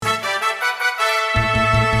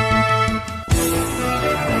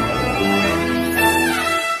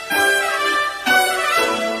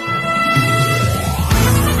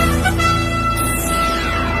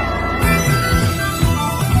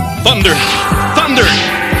Thunder! Thunder!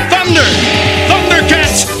 Thunder!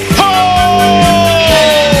 Thundercats! Ho!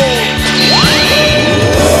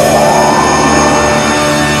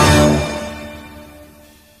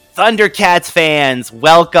 Thundercats fans,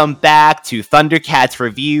 welcome back to Thundercats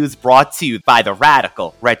Reviews, brought to you by the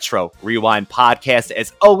Radical Retro Rewind podcast.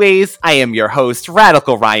 As always, I am your host,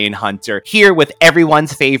 Radical Ryan Hunter, here with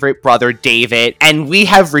everyone's favorite brother, David, and we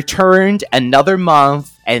have returned another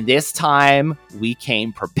month, and this time we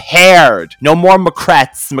came prepared. No more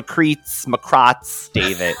Macreats,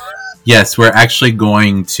 David. Yes, we're actually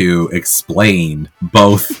going to explain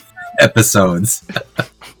both episodes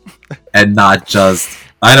and not just,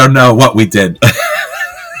 I don't know what we did.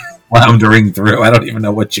 Floundering through. I don't even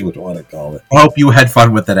know what you would want to call it. I hope you had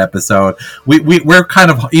fun with that episode. We're kind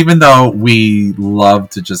of, even though we love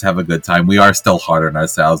to just have a good time, we are still hard on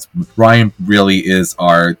ourselves. Ryan really is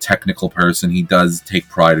our technical person. He does take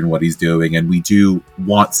pride in what he's doing, and we do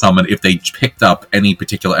want someone, if they picked up any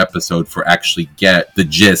particular episode, for actually get the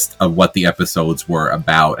gist of what the episodes were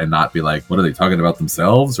about and not be like, what are they talking about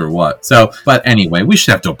themselves or what? So, but anyway, we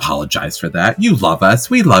should have to apologize for that. You love us.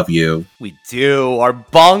 We love you. We do. Our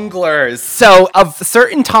bunglers. So, of a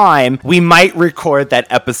certain time, we might record that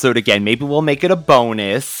episode again. Maybe we'll make it a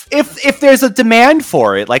bonus. If there's a demand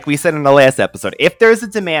for it, like we said in the last episode, if there's a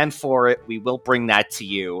demand for it, we will bring that to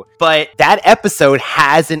you. But that episode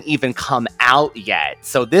hasn't even come out yet.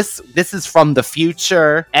 So this is from the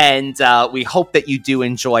future, and we hope that you do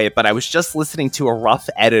enjoy it. But I was just listening to a rough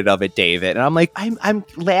edit of it, David, and I'm like, I'm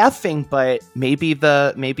laughing, but maybe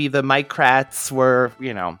the Micrats were,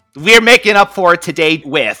 We're making up for it today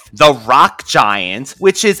with The Rock Giant,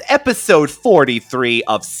 which is episode 43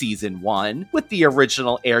 of season 1, with the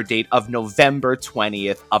original air date of November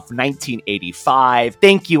 20th of 1985.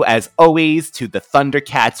 Thank you, as always, to the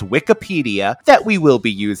Thundercats Wikipedia that we will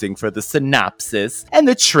be using for the synopsis and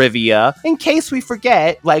the trivia, in case we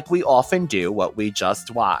forget, like we often do, what we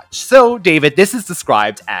just watched. So, David, this is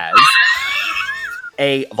described as...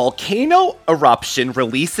 A volcano eruption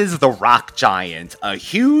releases the Rock Giant, a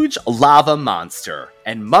huge lava monster,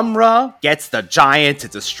 and Mumra gets the giant to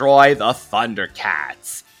destroy the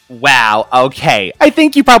Thundercats. Wow, okay. I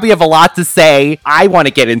think you probably have a lot to say. I want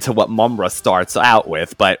to get into what Mumra starts out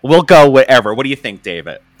with, but we'll go whatever. What do you think,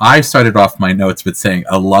 David? I started off my notes with saying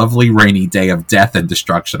a lovely rainy day of death and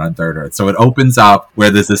destruction on Third Earth. So it opens up where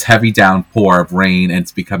there's this heavy downpour of rain and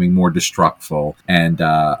it's becoming more destructful. And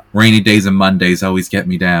rainy days and Mondays always get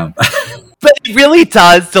me down. But it really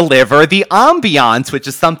does deliver the ambiance, which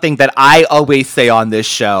is something that I always say on this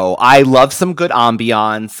show. I love some good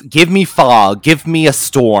ambiance. Give me fog. Give me a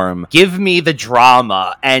storm. Give me the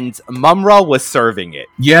drama. And Mumra was serving it.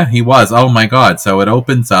 Yeah, he was. Oh my god. So it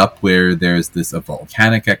opens up where there's this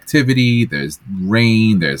volcanic activity, there's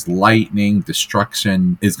rain, there's lightning,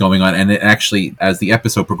 destruction is going on. And it actually, as the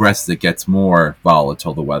episode progresses, it gets more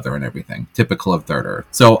volatile, the weather and everything. Typical of Third Earth.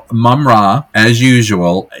 So Mumra, as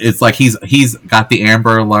usual, it's like he's got the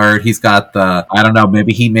Amber Alert. He's got the, I don't know,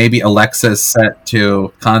 maybe Alexa's set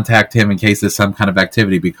to contact him in case there's some kind of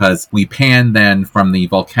activity, because we pan then from the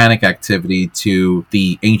volcanic activity to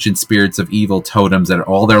the ancient spirits of evil totems that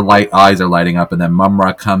all their eyes are lighting up, and then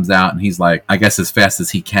Mumra comes out and he's like, I guess as fast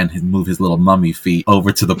as he can, move his little mummy feet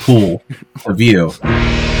over to the pool to view.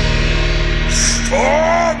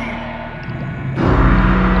 Storm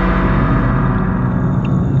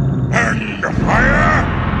and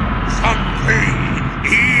fire. Something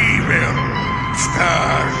evil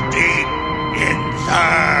stirs deep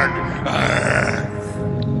inside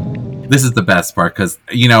Earth. This is the best part, because,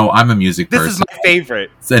 I'm a music person. This is my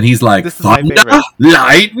favorite. And he's like, thunder,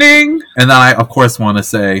 lightning? And then I, of course, want to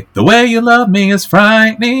say, the way you love me is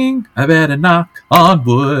frightening. I better knock on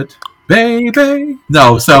wood, baby.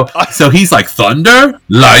 No, so he's like, thunder,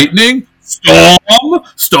 lightning,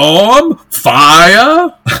 storm,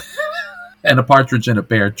 fire. And a partridge in a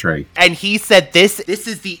pear tree. And he said this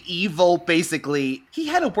is the evil, basically. He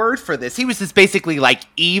had a word for this. He was just basically like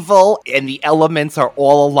evil, and the elements are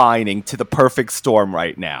all aligning to the perfect storm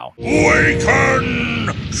right now. Waken,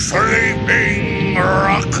 sleeping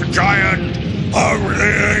rock giant of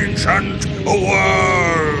the ancient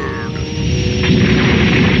world.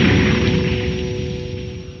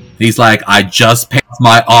 He's like, I just paid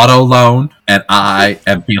my auto loan, and I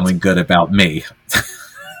am feeling good about me.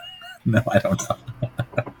 No, I don't know.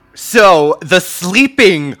 So, the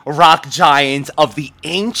sleeping rock giant of the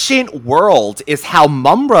ancient world is how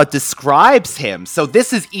Mumra describes him. So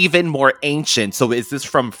this is even more ancient. So is this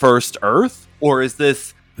from First Earth? Or is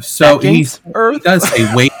this So Earth? he does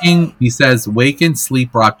say, wake he says, waken,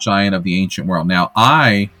 sleep, rock giant of the ancient world. Now,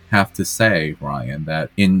 I have to say, Ryan,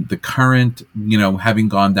 that in the current, having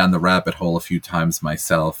gone down the rabbit hole a few times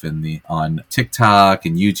myself on TikTok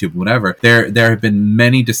and YouTube, whatever, there have been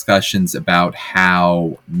many discussions about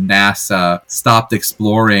how NASA stopped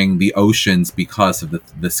exploring the oceans because of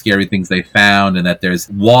the scary things they found, and that there's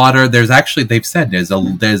water. There's actually, they've said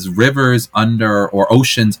there's rivers under, or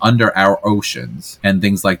oceans under our oceans and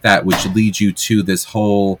things like that, which leads you to this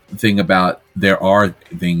whole thing about there are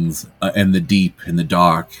things in the deep, in the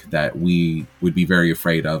dark, that we would be very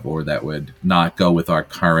afraid of, or that would not go with our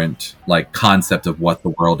current concept of what the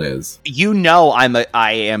world is.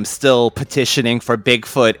 I am still petitioning for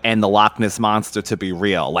Bigfoot and the Loch Ness Monster to be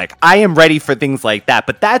real. I am ready for things like that,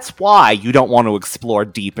 but that's why you don't want to explore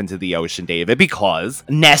deep into the ocean, David, because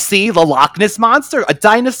Nessie, the Loch Ness Monster, a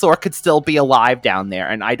dinosaur could still be alive down there,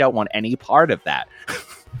 and I don't want any part of that.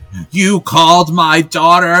 You called my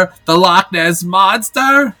daughter the Loch Ness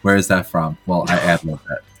Monster? Where is that from? Well, I ad-libbed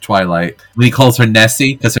that. Twilight. When he calls her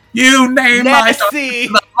Nessie, because you named my daughter the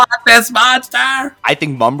Loch Ness Monster. I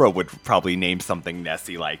think Mumra would probably name something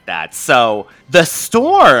Nessie like that. So the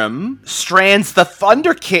storm strands the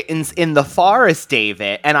Thunder Kittens in the forest,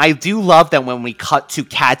 David. And I do love that when we cut to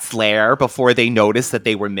Cat's lair before they notice that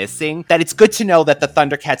they were missing, that it's good to know that the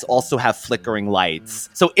Thundercats also have flickering lights.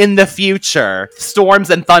 So in the future, storms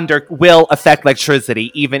and thunder will affect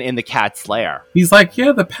electricity, even in the Cat's lair. He's like,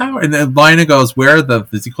 yeah, the power. And then Lina goes,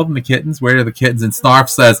 does he call them the kittens? Where are the kittens? And Snarf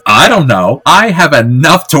says, I don't know. I have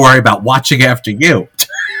enough to worry about watching after you.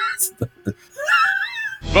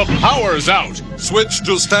 The power's out. Switch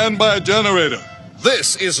to standby generator.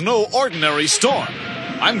 This is no ordinary storm.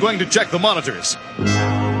 I'm going to check the monitors.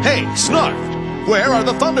 Hey, Snarf, where are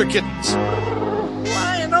the Thunder Kittens?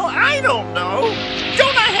 I don't know.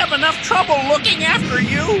 Don't I have enough trouble looking after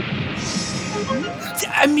you?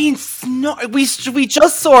 I mean, we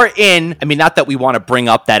just saw in, not that we want to bring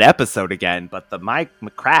up that episode again, but the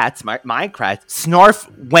Minecrats,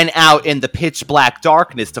 Snarf went out in the pitch black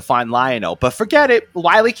darkness to find Lionel, but forget it,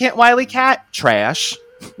 Wily Cat, trash.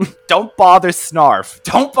 Don't bother Snarf.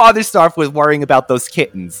 Don't bother Snarf with worrying about those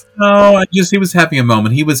kittens. No, he was having a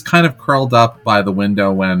moment. He was kind of curled up by the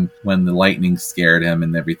window when the lightning scared him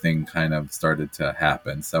and everything kind of started to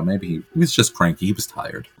happen. So maybe he was just cranky. He was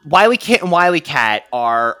tired. Wily Kit and Wily Cat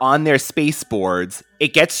are on their space boards.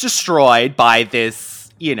 It gets destroyed by this,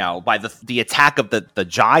 by the attack of the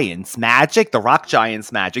giants' magic, the rock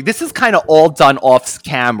giants' magic. This is kind of all done off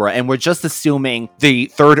camera, and we're just assuming the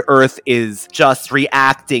Third Earth is just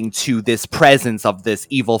reacting to this presence of this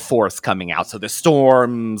evil force coming out. So the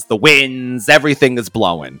storms, the winds, everything is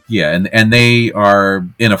blowing. Yeah, and they are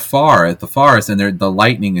in at the forest, and the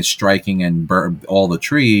lightning is striking and burn all the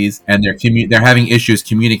trees, and they're having issues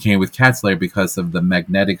communicating with Cat's Lair because of the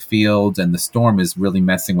magnetic fields, and the storm is really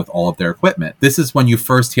messing with all of their equipment. This is when you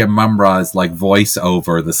first hear Mumra's voice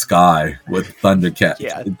over the sky with Thundercat.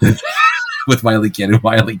 Yeah. With Wily Kid and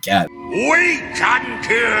Wily Cat. We can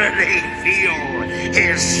clearly feel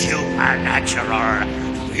his supernatural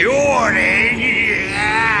fury.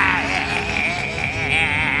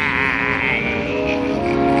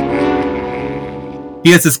 He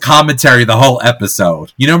has his commentary the whole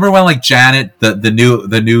episode. You remember when Janet, the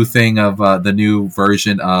new thing of the new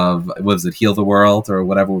version of, what was it, Heal the World or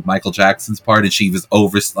whatever, with Michael Jackson's part, and she was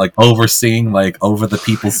overseeing over the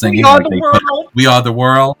people singing. We Are the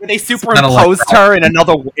World. They superimposed her in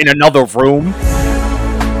another room.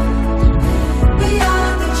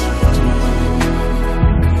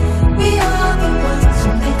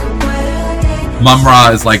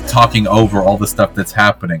 Mumra is talking over all the stuff that's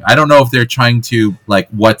happening. I don't know if they're trying to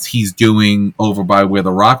what he's doing over by where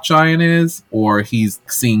the rock giant is, or he's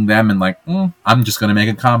seeing them and I'm just going to make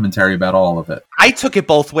a commentary about all of it. I took it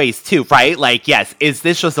both ways too, right? Yes, is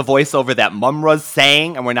this just a voiceover that Mumra's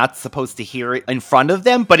saying and we're not supposed to hear it in front of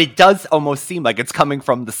them? But it does almost seem like it's coming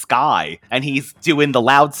from the sky and he's doing the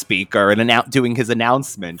loudspeaker and doing his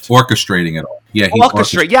announcement. Orchestrating it all. Yeah,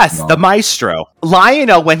 yes, the maestro.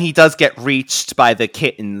 Lionel, when he does get reached by the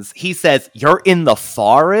kittens, he says, "You're in the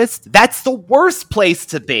forest? That's the worst place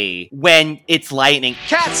to be when it's lightning."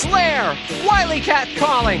 Cat's lair! Wily Cat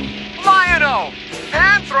calling! Lionel!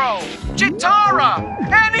 Anthro! Chitara!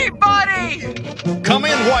 Anybody! Come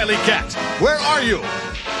in, Wily Cat. Where are you?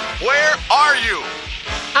 Where are you?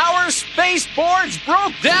 Our space boards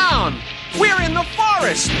broke down! We're in the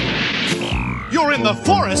forest! You're in the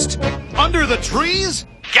forest? Under the trees?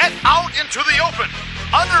 Get out into the open.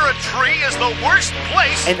 Under a tree is the worst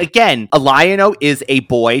place. And again, a Lion-O is a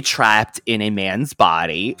boy trapped in a man's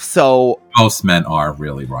body. So Most men are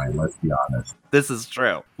really, Ryan, let's be honest. this is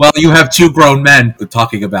true. Well, you have two grown men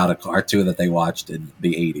talking about a cartoon that they watched in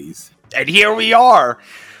the 80s. And here we are.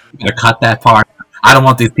 I'm going to cut that part. I don't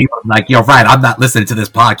want these people like, you're right, I'm not listening to this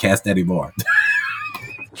podcast anymore.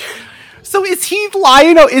 So is he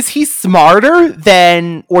Lion-O? Is he smarter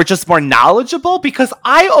than, or just more knowledgeable? Because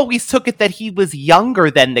I always took it that he was younger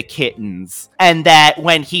than the kittens, and that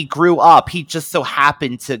when he grew up, he just so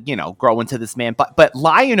happened to, grow into this man. But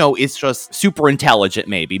Lion-O is just super intelligent.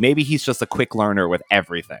 Maybe he's just a quick learner with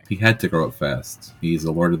everything. He had to grow up fast. He's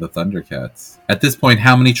the Lord of the Thundercats. At this point,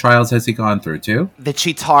 how many trials has he gone through? 2? The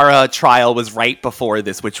Chitara trial was right before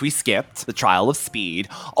this, which we skipped. The trial of speed.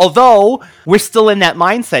 Although we're still in that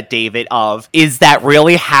mindset, David, of, is that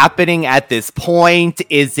really happening at this point?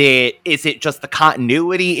 Is it just the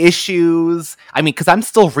continuity issues? I mean, because I'm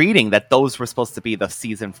still reading that those were supposed to be the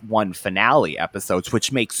season 1 finale episodes,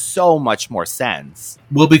 which makes so much more sense.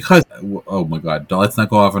 Well, because, oh my god, let's not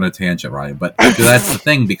go off on a tangent, Ryan, but that's the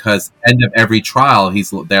thing, because end of every trial,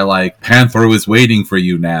 they're like, Panther is waiting for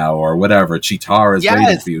you now, or whatever, Chitara is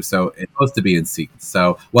waiting for you, so it's supposed to be in sequence.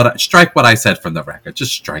 So, strike what I said from the record,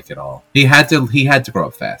 just strike it all. He had to grow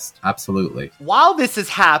up fast, absolutely. While this is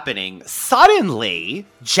happening, suddenly,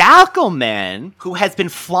 Jackalman, who has been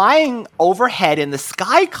flying overhead in the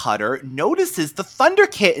Sky Cutter, notices the Thunder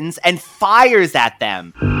Kittens and fires at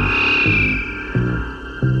them.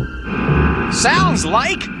 Sounds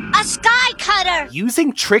like a Sky Cutter!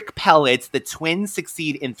 Using trick pellets, the twins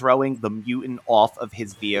succeed in throwing the mutant off of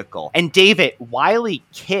his vehicle. And David, Wily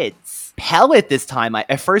Kit's pellet this time,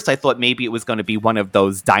 at first I thought maybe it was going to be one of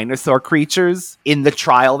those dinosaur creatures in the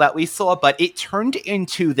trial that we saw, but it turned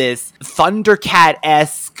into this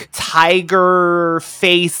Thundercat-esque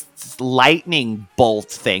tiger-faced lightning bolt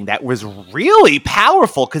thing that was really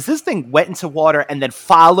powerful, because this thing went into water and then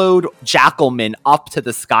followed Jackalman up to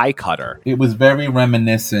the Sky Cutter. It was very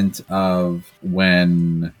reminiscent of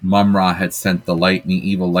when Mum-Ra had sent the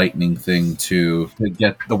evil lightning thing to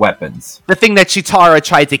get the weapons. The thing that Chitara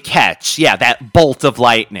tried to catch. Yeah, that bolt of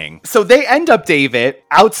lightning. So they end up, David,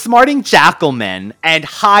 outsmarting Jackalman and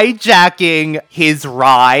hijacking his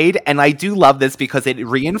ride. And I do love this because it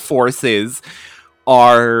reinforces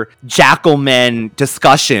our Jackalman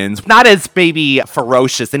discussions, not as maybe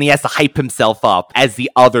ferocious, and he has to hype himself up as the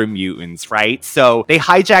other mutants, right? So they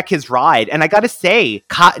hijack his ride, and I gotta say,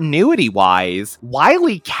 continuity-wise,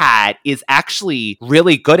 Wily Cat is actually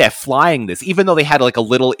really good at flying this, even though they had like a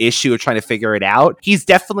little issue of trying to figure it out. He's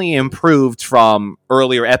definitely improved from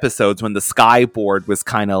earlier episodes when the Skyboard was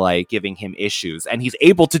kind of like giving him issues, and he's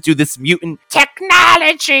able to do this mutant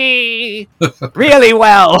technology really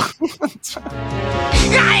well.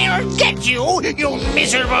 I'll get you, you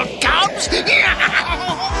miserable cubs!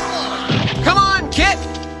 Come on, Kit!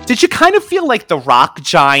 Did you kind of feel like the Rock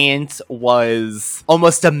Giant was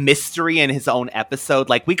almost a mystery in his own episode?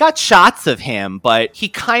 Like, we got shots of him, but he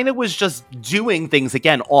kind of was just doing things,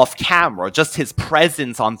 again, off camera. Just his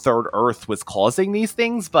presence on Third Earth was causing these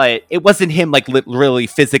things, but it wasn't him, like, really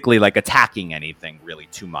physically, like, attacking anything really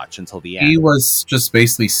too much until the end. He was just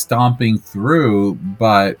basically stomping through,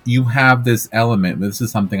 but you have this element. This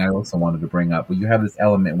is something I also wanted to bring up, but you have this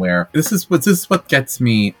element where this is what gets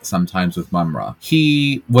me sometimes with Mum-Ra.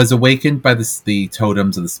 He was awakened by the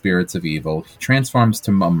totems of the spirits of evil. He transforms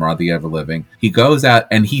to Mum-Ra, the ever-living. He goes out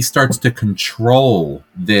and he starts to control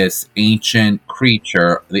this ancient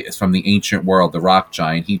creature from the ancient world, the Rock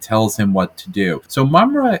Giant. He tells him what to do. So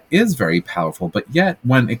Mum-Ra is very powerful, but yet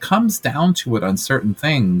when it comes down to it on certain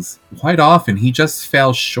things, quite often he just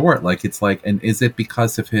falls short. And is it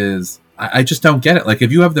because of his... I just don't get it. Like,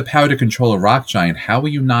 if you have the power to control a Rock Giant, how are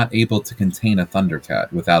you not able to contain a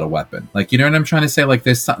Thundercat without a weapon? Like, you know what I'm trying to say? Like,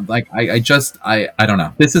 there's something, like, I don't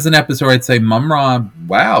know. This is an episode where I'd say, Mum-Ra,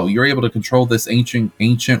 wow, you're able to control this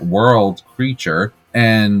ancient world creature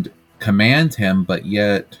and command him, but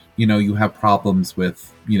yet, you have problems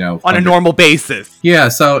with, on a normal basis. Yeah,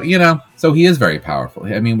 so he is very powerful.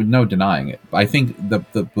 I mean, with no denying it. I think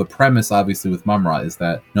the premise, obviously, with Mum-Ra is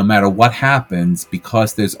that no matter what happens,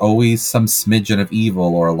 because there's always some smidgen of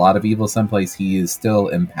evil or a lot of evil someplace, he is still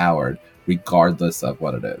empowered, regardless of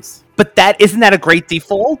what it is. But isn't that a great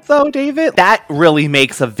default, though, David? That really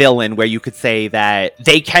makes a villain where you could say that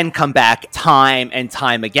they can come back time and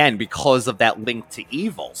time again because of that link to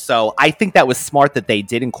evil. So I think that was smart that they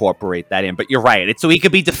did incorporate that in. But you're right. So he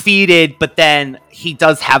could be defeated, but then he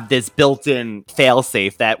does have this built-in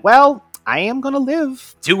failsafe that, well, I am going to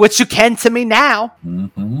live. Do what you can to me now.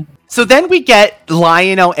 Mm-hmm. So then we get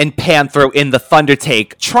Lion-O and Panthro in the Thunder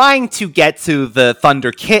Tank trying to get to the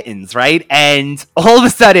Thunder Kittens, right? And all of a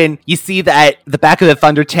sudden, you see that the back of the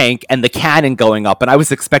Thunder Tank and the cannon going up, and I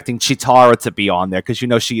was expecting Chitara to be on there, because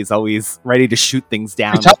she is always ready to shoot things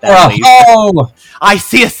down. With that laser. Oh! I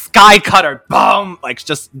see a sky cutter, boom, like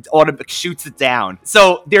just shoots it down.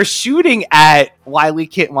 So they're shooting at Wily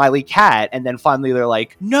Kit and Wily Cat, and then finally they're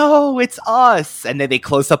like, no, it's us. And then they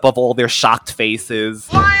close up of all their shocked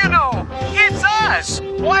faces. Lion-O, it's us!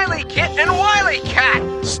 Wily Kit and Wily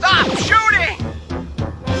Cat! Stop shooting!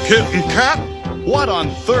 Kit and Cat? What on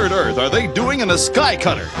Third Earth are they doing in a sky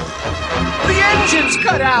cutter? The engine's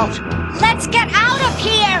cut out! Let's get out of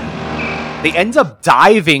here! They end up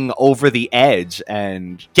diving over the edge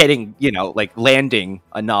and getting, landing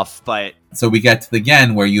enough, but... So we get to the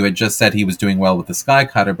again where you had just said he was doing well with the sky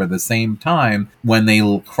cutter, but at the same time, when they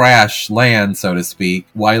crash land, so to speak,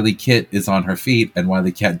 Wily Kit is on her feet, and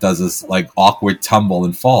Wily Cat does this, awkward tumble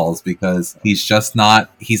and falls, because he's not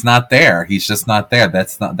there. He's just not there.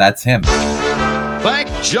 That's him. Thank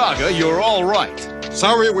Jaga, you're all right.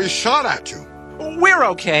 Sorry we shot at you. We're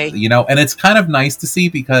okay. And it's kind of nice to see,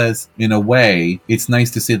 because in a way, it's nice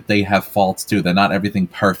to see that they have faults too. They're not everything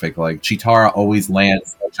perfect. Like Chitara always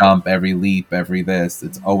lands a jump, every leap, every this.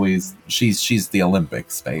 It's always she's the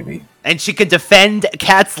Olympics, baby. And she can defend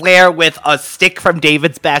Cat's lair with a stick from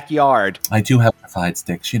David's backyard. I do have provide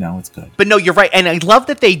sticks, it's good. But no, you're right. And I love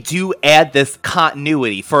that they do add this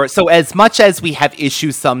continuity so as much as we have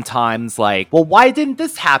issues sometimes like, well, why didn't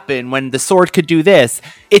this happen when the sword could do this?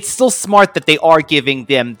 It's still smart that they are giving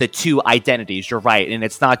them the two identities. You're right. And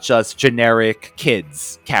it's not just generic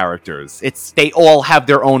kids characters. They all have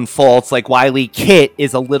their own faults. Like Wily Kit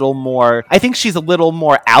is I think she's a little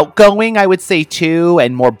more outgoing, I would say too,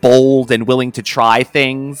 and more bold and willing to try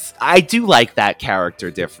things. I do like that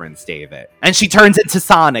character difference, David. And she turns into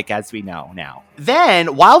Sonic, as we know now.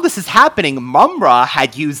 Then, while this is happening, Mumra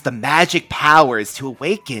had used the magic powers to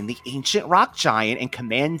awaken the ancient rock giant and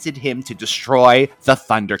commanded him to destroy the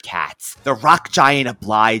Thundercats. The rock giant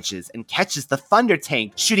obliges and catches the Thunder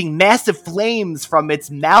Tank, shooting massive flames from its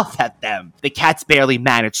mouth at them. The cats barely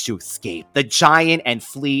manage to escape the giant and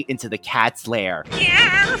flee into the cat's lair.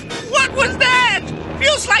 Yeah, what was that?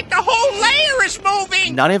 Feels like the whole lair is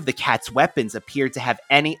moving! None of the cat's weapons appear to have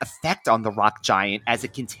any effect on the rock giant as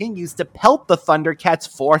it continues to pelt the Thundercats'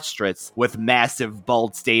 fortress with massive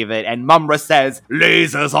bolts, David. And Mumra says,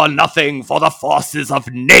 lasers are nothing for the forces of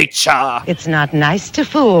nature. It's not nice to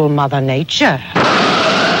fool Mother Nature.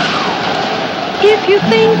 If you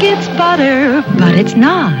think it's butter, but it's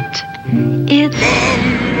not. It's...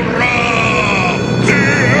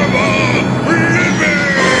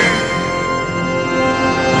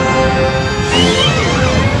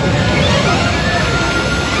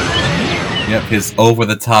 Yep, his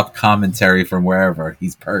over-the-top commentary from wherever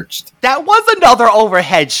he's perched. That was another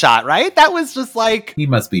overhead shot, right? That was just like... He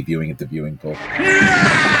must be viewing at the viewing pool. Your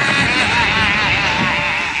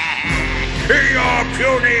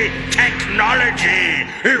puny technology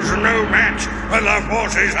is no match for the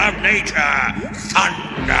forces of nature.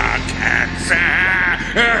 Thundercats.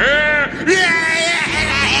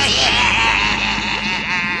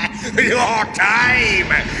 Your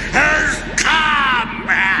time has come.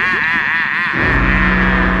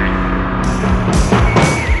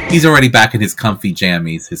 He's already back in his comfy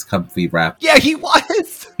jammies, his comfy wrap. Yeah, he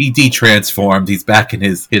was. He de-transformed. He's back in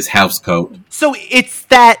his house coat. So it's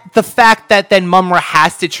the fact that then Mumra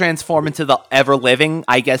has to transform into the ever-living,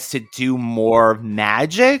 I guess, to do more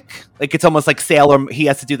magic. Like, it's almost like he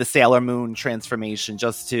has to do the Sailor Moon transformation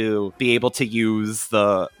just to be able to use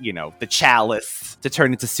the chalice to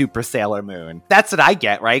turn into Super Sailor Moon. That's what I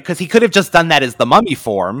get, right? Because he could have just done that as the mummy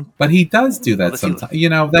form. But he does do that sometimes.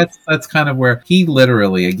 That's kind of where he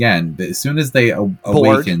literally, again, as soon as they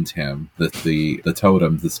awakened him, the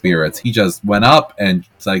totems, the spirits, he just went up and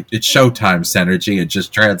it's like, it's showtime synergy and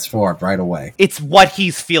just transformed right away. It's what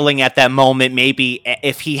he's feeling at that moment. Maybe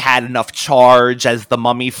if he had enough charge as the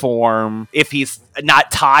mummy form, if he's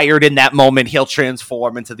not tired in that moment, he'll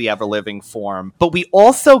transform into the ever-living form. But we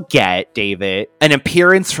also get, David, an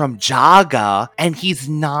appearance from Jaga, and he's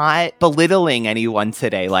not belittling anyone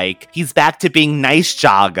today. Like, he's back to being nice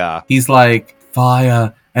Jaga. He's like,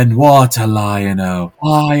 fire and water, Lion-O.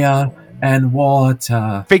 Fire and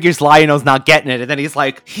water. Figures Lion-O's not getting it, and then he's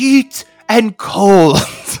like, heat and cold.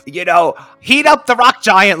 Heat up the rock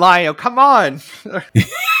giant, Lion-O. Come on.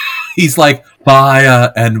 He's like,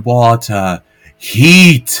 fire and water,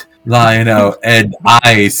 heat, Lion-O, and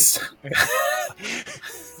ice.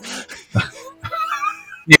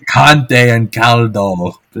 Picante and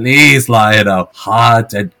caldo. Please, Lion-O.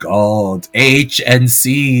 Hot and cold. H and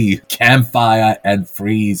C. Campfire and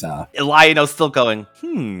freezer. Lion-O's still going,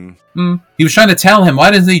 He was trying to tell him,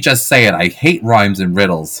 why doesn't he just say it? I hate rhymes and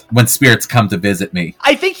riddles when spirits come to visit me.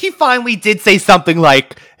 I think he finally did say something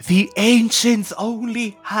like, the ancients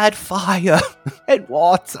only had fire and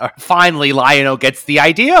water. Finally, Lion-O gets the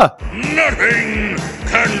idea. Nothing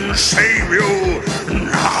can save you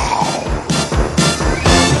now.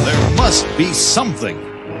 There must be something.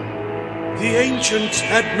 The ancients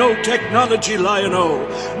had no technology,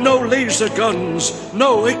 Lion-O. No laser guns,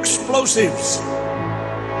 no explosives.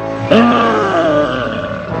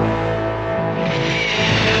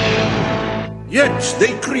 Yet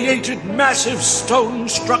they created massive stone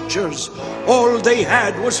structures. All they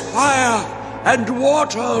had was fire and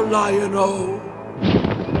water, Lion-O.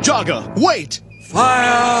 Jaga, wait!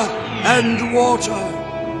 Fire and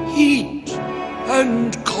water. Heat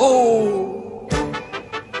and cold.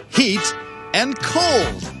 Heat and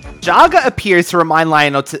cold. Jaga appears to remind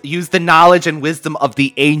Lion-O to use the knowledge and wisdom of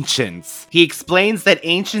the ancients. He explains that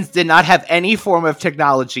ancients did not have any form of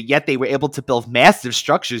technology, yet they were able to build massive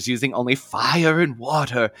structures using only fire and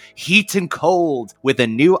water, heat and cold. With a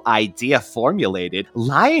new idea formulated,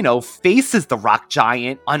 Lion-O faces the rock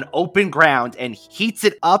giant on open ground and heats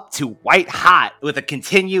it up to white hot with a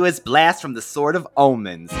continuous blast from the Sword of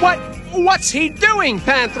Omens. What's he doing,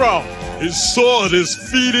 Panthro? His sword is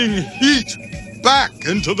feeding heat back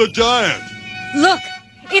into the giant. Look,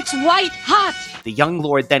 it's white hot. The young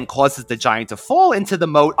lord then causes the giant to fall into the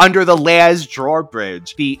moat under the Lairs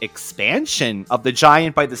drawbridge. The expansion of the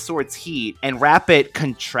giant by the sword's heat and rapid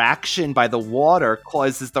contraction by the water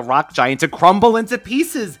causes the rock giant to crumble into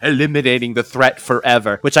pieces, eliminating the threat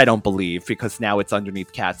forever, which I don't believe because now it's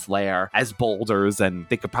underneath Cat's lair as boulders and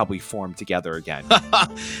they could probably form together again.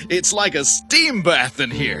 It's like a steam bath in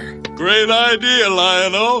here. Great idea,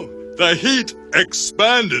 Lion-O. The heat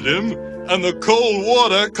expanded him, and the cold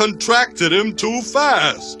water contracted him too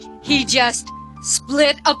fast. He just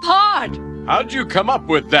split apart. How'd you come up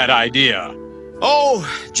with that idea? Oh,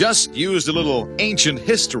 just used a little ancient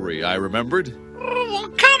history I remembered. Well,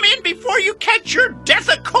 come in before you catch your death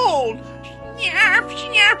of cold.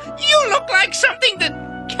 You look like something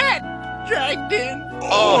that Cat dragged in.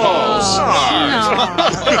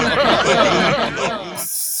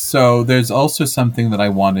 So there's also something that I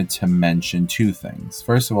wanted to mention. Two things.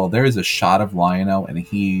 First of all, there is a shot of Lion-O and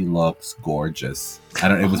he looks gorgeous.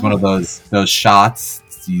 It was one of those shots.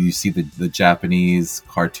 You see the Japanese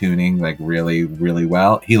cartooning like really, really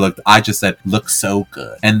well. I just said, looks so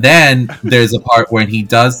good. And then there's a part where he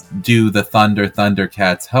does do the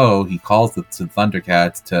Thundercats ho. He calls the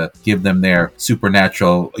Thundercats to give them their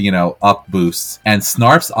supernatural, up boosts. And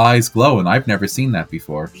Snarf's eyes glow, and I've never seen that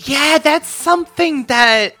before. Yeah, that's something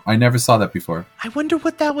that... I never saw that before. I wonder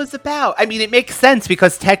what that was about. I mean, it makes sense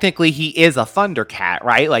because technically he is a Thundercat,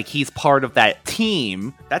 right? Like, he's part of that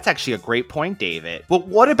team. That's actually a great point, David. But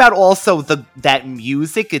what about also that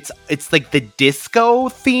music? It's like the disco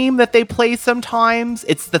theme that they play sometimes.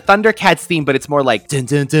 It's the Thundercats theme, but it's more like dun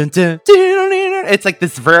dun dun dun dun. It's like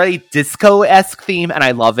this very disco-esque theme, and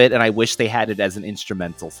I love it, and I wish they had it as an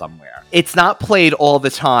instrumental somewhere. It's not played all the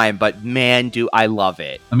time, but man, do I love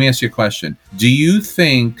it. Let me ask you a question. Do you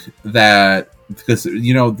think that... Because,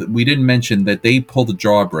 we didn't mention that they pulled the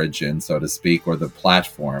drawbridge in, so to speak, or the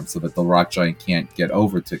platform, so that the rock giant can't get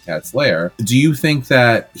over to Cat's lair. Do you think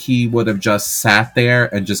that he would have just sat there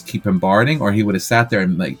and just keep bombarding, or he would have sat there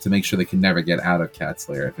and to make sure they can never get out of Cat's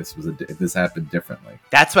lair if this happened differently?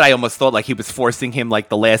 That's what I almost thought, like he was forcing him like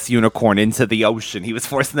the last unicorn into the ocean. He was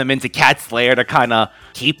forcing them into Cat's lair to kind of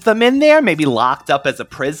keep them in there, maybe locked up as a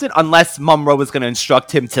prison, unless Mumro was going to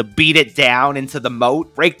instruct him to beat it down into the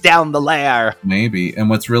moat, break down the lair. Maybe. And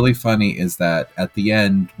what's really funny is that at the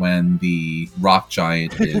end, when the rock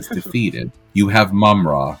giant is defeated, you have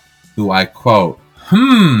Mumra, who I quote,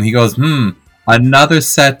 he goes, another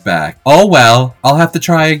setback. Oh well, I'll have to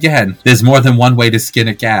try again. There's more than one way to skin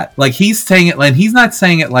a cat. Like, he's saying it, and he's not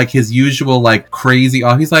saying it like his usual, like, crazy,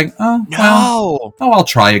 he's like, I'll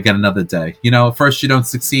try again another day. First you don't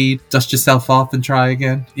succeed, dust yourself off and try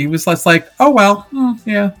again. He was less like,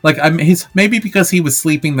 yeah. Like, maybe because he was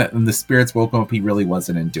sleeping and the spirits woke him up, he really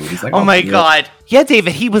wasn't into it. He's like, oh my God. Yeah,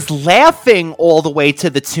 David, he was laughing all the way to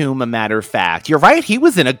the tomb, a matter of fact. You're right, he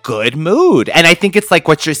was in a good mood. And I think it's like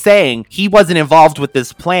what you're saying. He wasn't involved with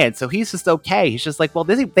this plan, so he's just okay. He's just like, well,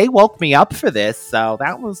 they woke me up for this, so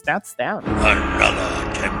that's down.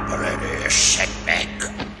 Another temporary setback.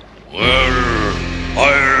 Well,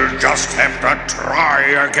 I'll just have to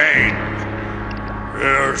try again.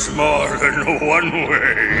 There's more than one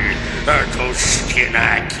way to skin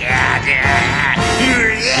a cat.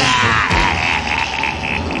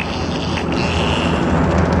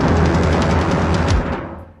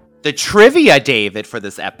 The trivia, David, for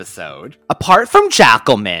this episode. Apart from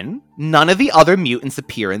Jackalman, none of the other mutants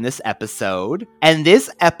appear in this episode. And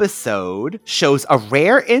this episode shows a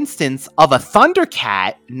rare instance of a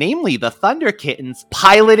Thundercat, namely the Thunder Kittens,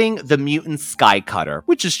 piloting the mutant Skycutter,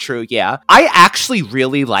 which is true, yeah. I actually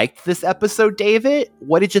really liked this episode, David.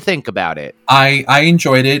 What did you think about it? I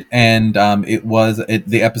enjoyed it, and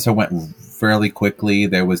the episode went fairly quickly.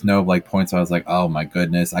 There was no points I was like, oh my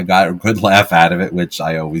goodness. I got a good laugh out of it, which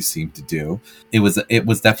I always seem to do. It was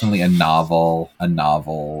definitely a novel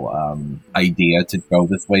idea to go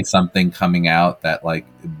this way, something coming out that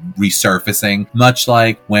resurfacing, much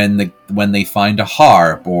like when they find a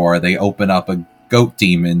harp or they open up a goat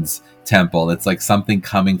demon's temple. It's something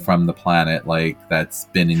coming from the planet that's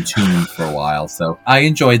been entombed for a while. So I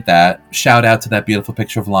enjoyed that. Shout out to that beautiful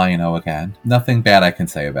picture of Lion-O again. Nothing bad I can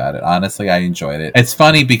say about it. Honestly, I enjoyed it. It's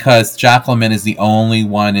funny because Jackalman is the only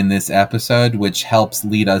one in this episode, which helps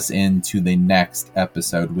lead us into the next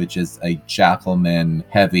episode, which is a Jackalman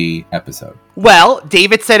heavy episode. Well,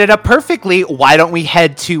 David set it up perfectly. Why don't we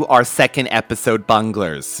head to our second episode,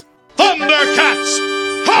 Bunglers? Thundercats!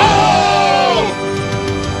 Ho!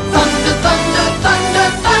 Thunder, thunder, thunder,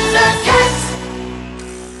 Thundercats!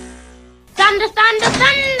 Thunder, thunder,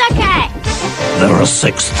 Thundercats! There are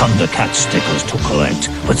 6 Thundercat stickers to collect,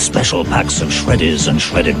 with special packs of shreddies and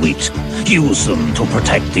shredded wheat. Use them to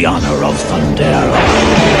protect the honor of Thundera.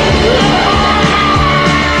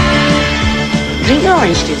 Drink your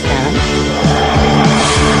orange juice, darling.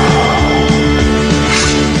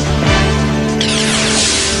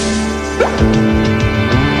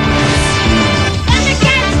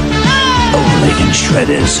 In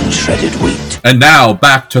shredders and shredded wheat. And now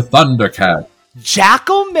back to Thundercat.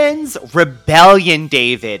 Jackalman's Rebellion,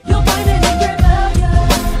 David.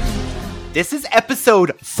 This is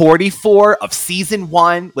episode 44 of season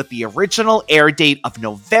 1 with the original air date of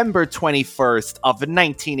November 21st of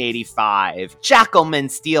 1985. Jackalman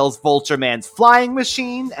steals Vulture Man's flying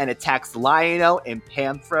machine and attacks Lion-O and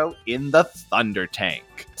Panthro in the Thunder Tank.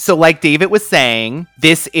 So like David was saying,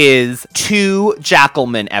 this is 2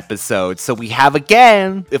 Jackalman episodes. So we have,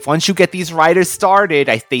 again, if once you get these writers started,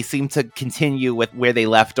 they seem to continue with where they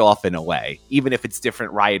left off in a way. Even if it's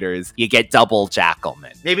different writers, you get double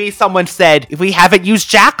Jackalman. Maybe someone said, we haven't used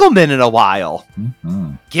Jackalman in a while.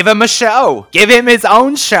 Mm-hmm. Give him a show. Give him his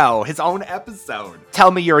own show, his own episode.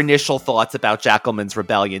 Tell me your initial thoughts about Jackalman's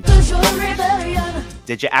Rebellion.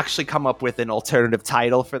 Did you actually come up with an alternative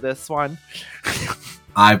title for this one?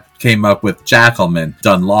 I came up with Jackalman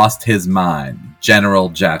done lost his mind. General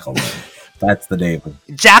Jackalman. That's the name.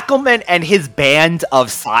 Jackalman and his band of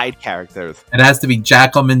side characters. It has to be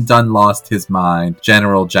Jackalman done lost his mind.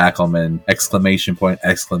 General Jackalman, exclamation point,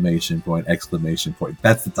 exclamation point, exclamation point.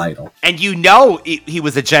 That's the title. And you know he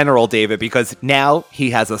was a general, David, because now he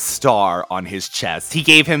has a star on his chest. He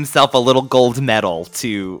gave himself a little gold medal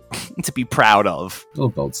to be proud of. A little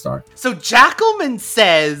gold star. So Jackalman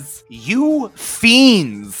says, "You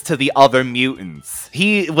fiends," to the other mutants.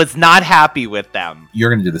 He was not happy with them. You're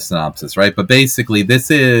going to do the synopsis, right? But basically,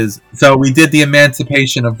 so we did the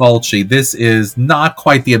emancipation of Vulture. This is not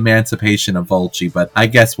quite the emancipation of Vulture, but I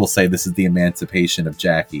guess we'll say this is the emancipation of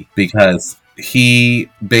Jackie, because he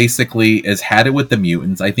basically has had it with the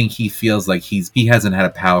mutants. I think he feels like he hasn't had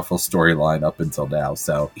a powerful storyline up until now,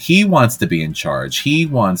 so he wants to be in charge. He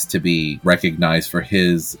wants to be recognized for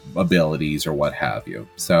his abilities or what have you.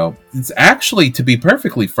 So it's actually, to be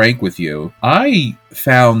perfectly frank with you, I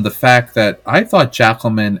found the fact that I thought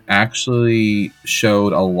Jackalman actually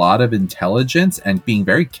showed a lot of intelligence and being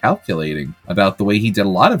very calculating about the way he did a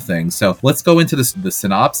lot of things. So let's go into the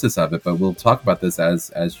synopsis of it, but we'll talk about this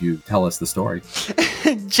as you tell us the story.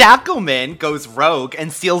 Jackalman goes rogue and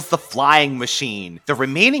steals the flying machine. The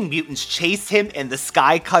remaining mutants chase him and the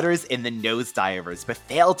Skycutters and the Nosedivers, but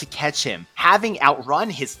fail to catch him. Having outrun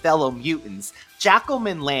his fellow mutants,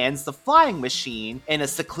 Jackalman lands the flying machine in a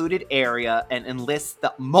secluded area and enlists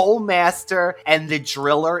the Mole Master and the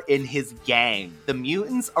Driller in his gang. The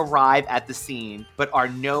mutants arrive at the scene, but are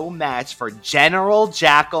no match for General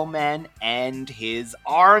Jackalman and his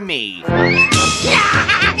army.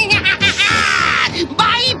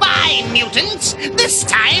 Bye-bye, mutants! This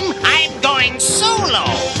time, I'm going solo!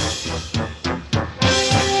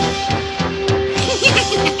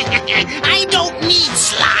 I don't need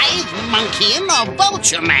Sly, Monkey, or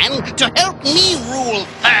Vulture Man to help me rule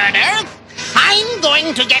Third Earth. I'm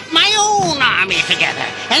going to get my own army together,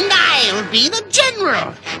 and I'll be the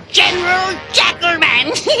general. General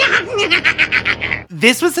Jackalman!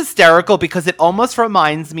 This was hysterical because it almost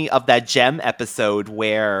reminds me of that Gem episode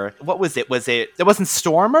where, what was it? It wasn't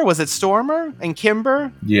Stormer? Was it Stormer and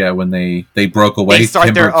Kimber? Yeah, when they broke away. They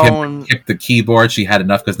start their own... Kimber kicked the keyboard. She had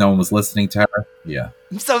enough because no one was listening to her. Yeah.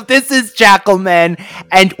 So this is Jackalman,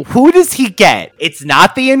 and who does he get? It's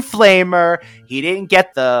not the Inflamer. He didn't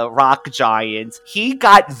get the Rock Giant. He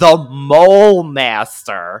got the Mole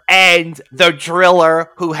Master and the Driller,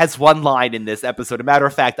 who has one line in this episode. A matter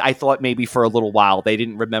of fact, I thought maybe for a little while they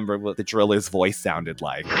didn't remember what the Driller's voice sounded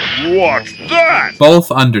like. What's that?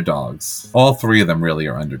 Both underdogs. All three of them really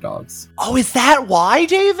are underdogs. Oh, is that why,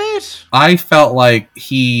 David? I felt like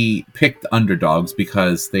he picked underdogs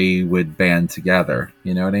because they would band together.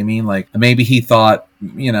 You know what I mean? Like, maybe he thought,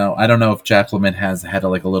 you know, I don't know if Jackalman had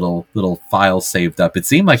like a little file saved up. It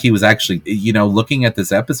seemed like he was actually, you know, looking at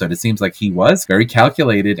this episode, it seems like he was very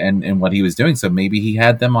calculated in what he was doing. So maybe he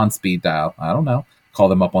had them on speed dial. I don't know. Call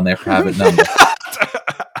them up on their private number.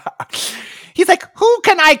 He's like, who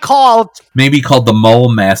can I call? Maybe called the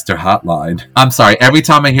Mole Master hotline. I'm sorry. Every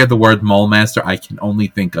time I hear the word Mole Master, I can only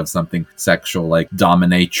think of something sexual, like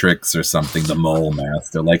dominatrix or something. The Mole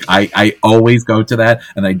Master. Like I always go to that,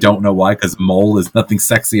 and I don't know why, because mole is nothing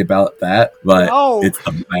sexy about that, but It's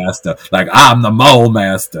the master. Like, I'm the Mole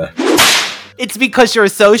Master. It's because you're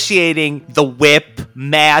associating the whip,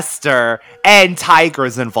 master, and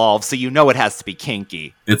tigers involved, so you know it has to be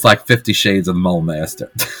kinky. It's like 50 Shades of Mole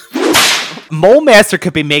Master. Mole Master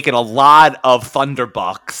could be making a lot of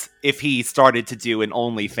Thunderbucks if he started to do an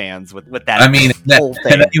OnlyFans with that. I mean, whole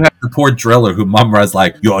thing. And then you have the poor Driller who Mumra's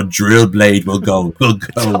like, your drill blade will go.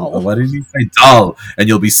 Dull. What did he say? Dull. And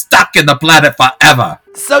you'll be stuck in the planet forever.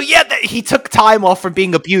 So yeah, he took time off from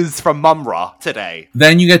being abused from Mumra today.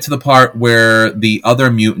 Then you get to the part where the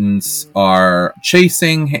other mutants are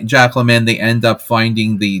chasing Jackalman. They end up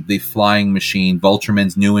finding the flying machine,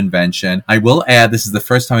 Vultureman's new invention. I will add, this is the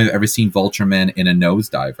first time I've ever seen Vultureman in a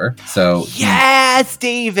nosediver. So yes,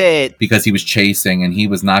 David. Because he was chasing and he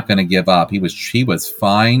was not going to give up. He was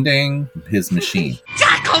finding his machine.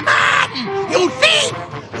 Jackalman! You thief!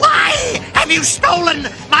 Why have you stolen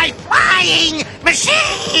my flying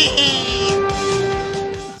machine?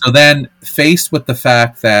 So then, faced with the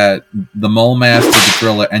fact that the Mole Master, the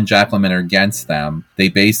Driller, and Jackalman are against them, they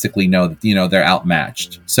basically know that, you know, they're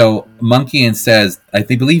outmatched. So Monkey says,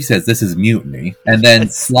 believe he says, this is mutiny. And then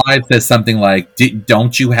Slide says something like,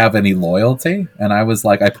 don't you have any loyalty? And I was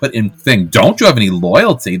like, I put in thing, don't you have any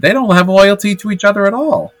loyalty? They don't have loyalty to each other at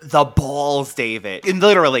all. The balls, David. And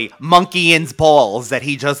literally, Monkey's balls that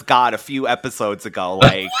he just got a few episodes ago.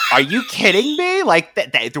 Like, are you kidding me? Like,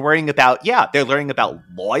 they're worrying about, they're learning about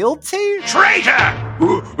loyalty? Traitor!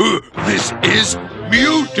 This is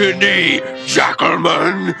mutiny,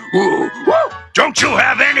 Jackalman! Don't you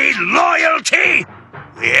have any loyalty?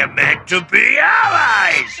 We're meant to be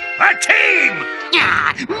allies! A team!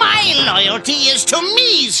 My loyalty is to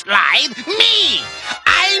me, Slide. Me!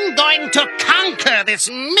 I'm going to conquer this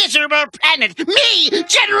miserable planet. Me,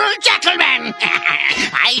 General Jackalman!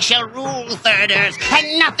 I shall rule Third Earth,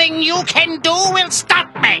 and nothing you can do will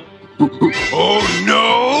stop me! Oh,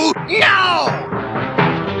 no?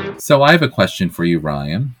 No! So I have a question for you,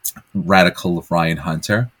 Ryan. Radical Ryan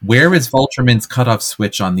Hunter. Where is Vultureman's cutoff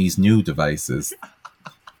switch on these new devices?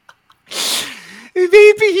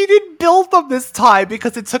 Maybe he didn't build them this time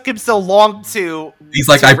because it took him so long to... He's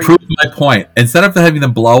like, I proved my point. Instead of having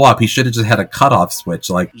them blow up, he should have just had a cutoff switch.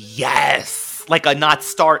 Like, yes! Like a not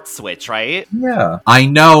start switch, right? Yeah. I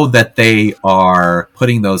know that they are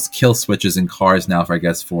putting those kill switches in cars now for, I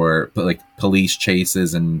guess, for like police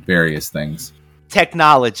chases and various things.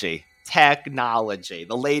 Technology.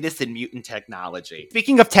 The latest in mutant technology.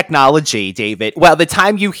 Speaking of technology, David, well, the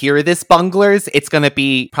time you hear this, bunglers, it's going to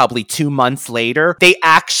be probably 2 months later. They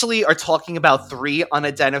actually are talking about 3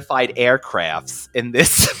 unidentified aircrafts in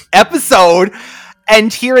this episode.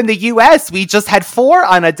 And here in the US, we just had 4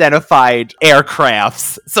 unidentified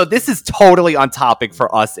aircrafts. So this is totally on topic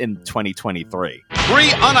for us in 2023.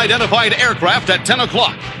 3 unidentified aircraft at 10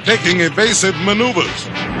 o'clock. Taking evasive maneuvers.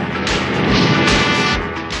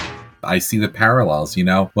 I see the parallels, you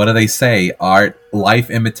know? What do they say? Life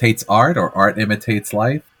imitates art, or art imitates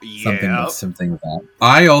life? Yeah. Something like that.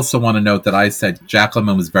 I also want to note that I said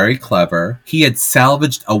Jackalman was very clever. He had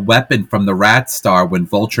salvaged a weapon from the Rat Star when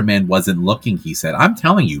Vultureman wasn't looking, he said. I'm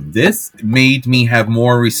telling you, this made me have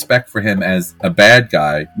more respect for him as a bad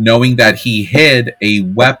guy, knowing that he hid a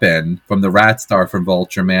weapon from the Rat Star from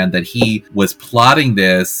Vultureman, that he was plotting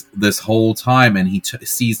this whole time, and he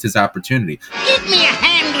seized his opportunity. Give me a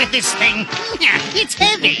hand with this thing. It's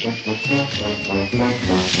heavy.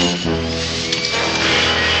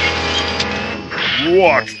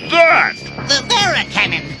 What's that? The Vera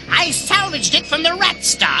Cannon. I salvaged it from the Rat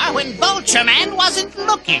Star when Vultureman wasn't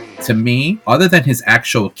looking. To me, other than his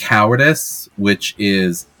actual cowardice, which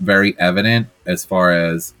is very evident as far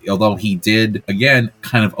as, although he did, again,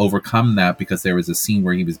 kind of overcome that because there was a scene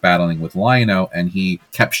where he was battling with Lion-O and he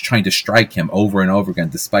kept trying to strike him over and over again,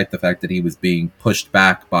 despite the fact that he was being pushed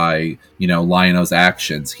back by, Lion-O's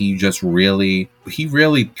actions. He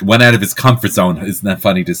really went out of his comfort zone. Isn't that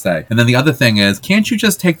funny to say? And then the other thing is, can't you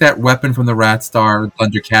just take that weapon from the Rat Star,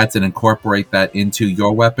 Thundercats, and incorporate that into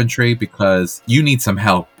your weaponry? Because you need some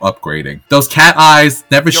help upgrading. Those cat eyes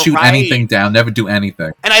never shoot anything down, never do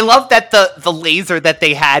anything. And I love that the laser that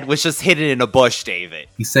they had was just hidden in a bush, David.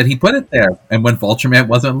 He said he put it there, and when Vultureman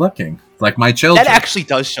wasn't looking. It's like my children. That actually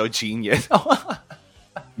does show genius.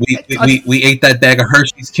 We ate that bag of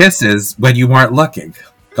Hershey's Kisses when you weren't looking.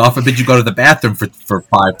 God forbid you go to the bathroom for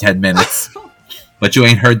 5-10 minutes. But you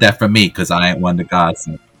ain't heard that from me, because I ain't one to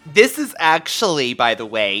gossip. This is actually, by the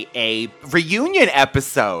way, a reunion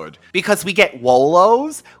episode because we get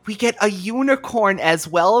Wolos, we get a unicorn as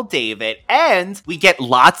well, David, and we get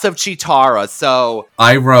lots of Chitara, so...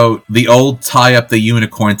 I wrote the old tie up the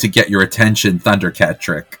unicorn to get your attention Thundercat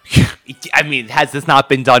trick. I mean, has this not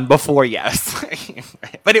been done before? Yes.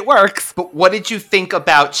 But it works. But what did you think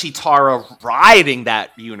about Chitara riding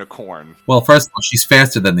that unicorn? Well, first of all, she's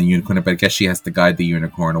faster than the unicorn, but I guess she has to guide the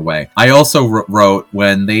unicorn away. I also wrote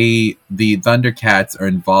when the Thundercats are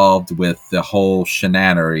involved with the whole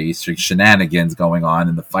shenanigans going on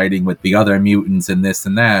and the fighting with the other mutants and this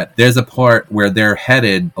and that, there's a part where they're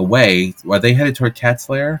headed away. Are they headed toward Cat's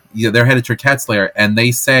Lair? Yeah, they're headed toward Cat's Lair, and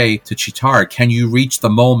they say to Chitara, can you reach the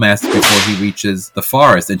mole master before he reaches the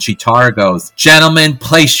forest? And Chitara goes, gentlemen,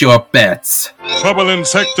 place your bets. Trouble in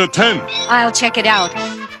Sector 10. I'll check it out.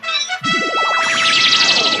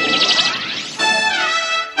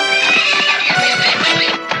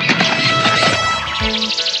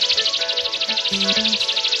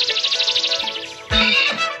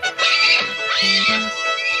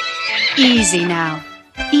 Easy now.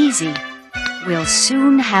 Easy. We'll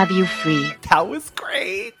soon have you free. That was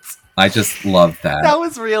great. I just love that. That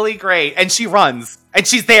was really great. And she runs. And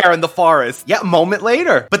she's there in the forest. Yeah, a moment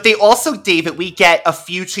later. But they also, David, we get a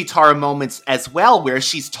few Chitara moments as well where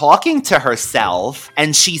she's talking to herself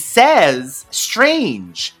and she says,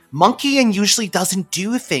 strange, Monkey-in usually doesn't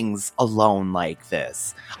do things alone like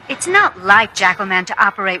this. It's not like Jackalman to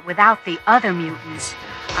operate without the other mutants.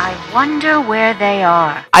 I wonder where they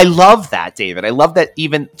are. I love that, David. I love that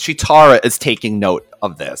even Chitara is taking note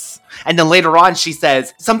of this. And then later on, she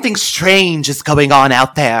says, something strange is going on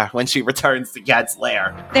out there when she returns to Cat's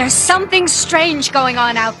Lair. There's something strange going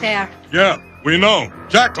on out there. Yeah, we know.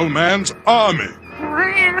 Jackalman's army.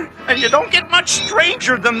 And you don't get much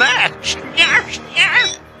stranger than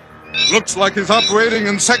that. Looks like he's operating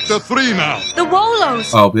in Sector 3 now. The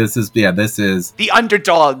Wolos. Oh, this is... The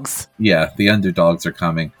underdogs. Yeah, the underdogs are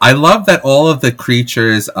coming. I love that all of the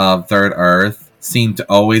creatures of Third Earth seem to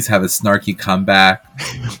always have a snarky comeback.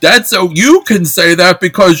 That's so you can say that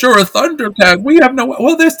because you're a Thundercat. We have no...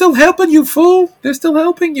 Well, they're still helping you, fool. They're still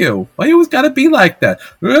helping you. Why you always gotta be like that?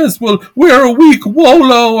 Yes, well, we're a weak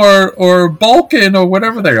Wolo or Balkan or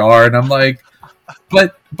whatever they are. And I'm like,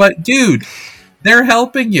 but dude... They're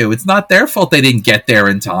helping you. It's not their fault they didn't get there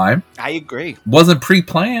in time. I agree. Wasn't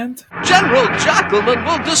pre-planned. General Jackalman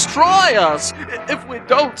will destroy us if we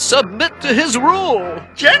don't submit to his rule.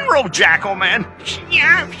 General Jackalman?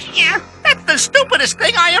 Yeah. That's the stupidest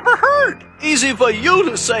thing I ever heard. Easy for you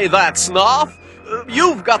to say that, Snarf.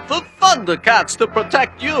 You've got the Thundercats to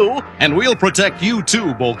protect you. And we'll protect you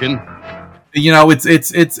too, Vulcan. You know, it's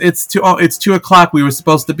 2:00. We were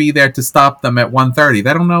supposed to be there to stop them at 1:30.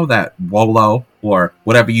 They don't know that, Wolo, or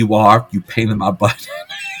whatever you are. You pain in my butt.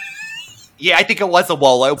 Yeah, I think it was a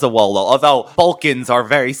Wolo. It was a Wolo, although Vulcans are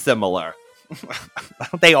very similar.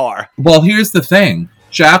 They are. Well, here's the thing.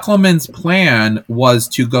 Jackalman's plan was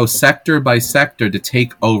to go sector by sector to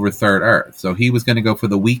take over Third Earth. So he was going to go for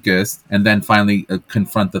the weakest and then finally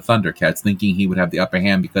confront the Thundercats, thinking he would have the upper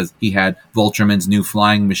hand because he had Vultureman's new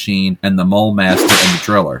flying machine and the Mole Master and the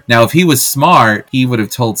Driller. Now, if he was smart, he would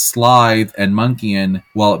have told Slithe and Monkey-in,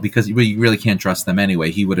 well, because you really can't trust them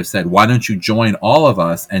anyway, he would have said, why don't you join all of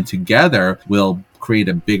us and together we'll create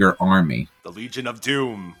a bigger army. The Legion of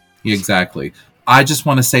Doom. Exactly. I just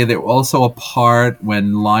want to say there was also a part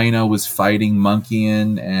when Lion-O was fighting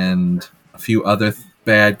Monkey-in and a few other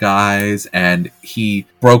bad guys, and he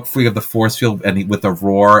broke free of the force field with a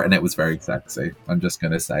roar, and it was very sexy. I'm just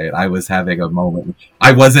gonna say it. I was having a moment.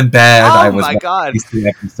 I was in bed. I was my God. these 2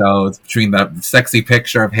 episodes between the sexy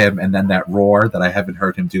picture of him and then that roar that I haven't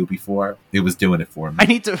heard him do before. It was doing it for me. I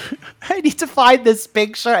need to find this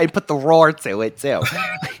picture and put the roar to it too.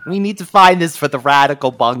 We need to find this for the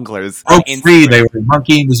radical bunglers. Broke free.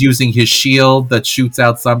 Monkey was using his shield that shoots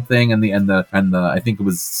out something, and the I think it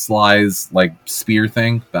was Sly's like spear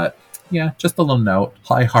thing. But yeah, just a little note.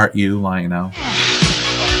 I heart you, Lionel.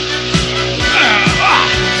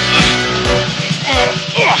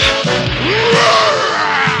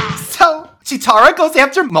 So Chitara goes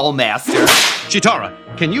after Mole Master. Chitara,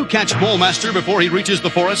 can you catch Mole Master before he reaches the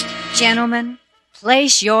forest? Gentlemen,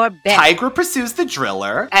 place your bet. Tiger pursues the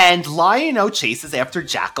driller, and Lion-O chases after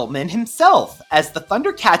Jackalman himself. As the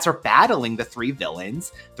Thundercats are battling the 3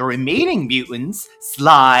 villains, the remaining mutants,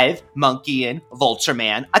 Slive, Monkey, and Vulture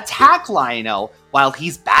Man, attack Lion-O while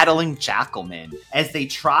he's battling Jackalman. As they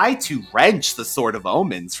try to wrench the Sword of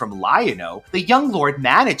Omens from Lion-O, the young lord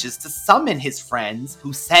manages to summon his friends,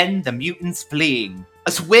 who send the mutants fleeing.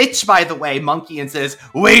 A switch, by the way, Monkey says,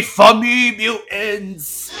 "Wait for me,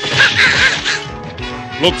 mutants!"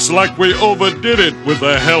 Looks like we overdid it with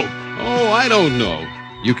the help. Oh, I don't know.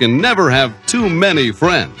 You can never have too many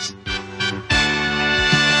friends.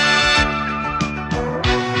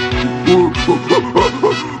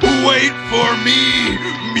 Wait for me,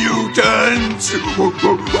 mutants!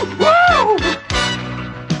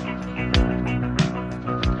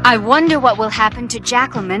 I wonder what will happen to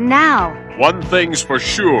Jackalman now. One thing's for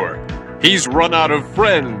sure. He's run out of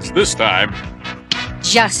friends this time.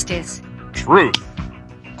 Justice. Truth.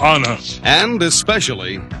 Honor. And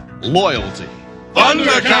especially loyalty.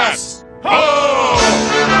 Thundercats!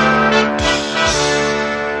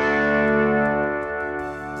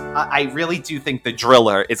 I really do think the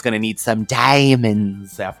driller is going to need some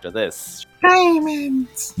diamonds after this.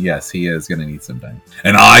 Diamonds! Yes, he is going to need some diamonds.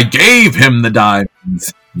 And I gave him the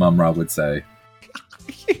diamonds, Mumra would say.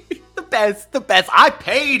 The best. I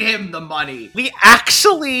paid him the money. We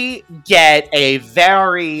actually get a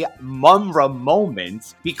very Mumra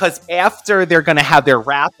moment, because after they're going to have their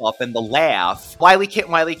wrap up and the laugh, Wily Kit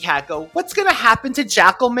and Wily Cat go, "What's going to happen to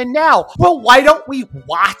Jackalman now?" Well, why don't we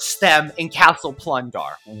watch them in Castle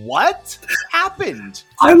Plundar? What happened?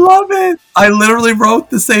 I love it. I literally wrote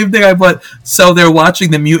the same thing. I went, so they're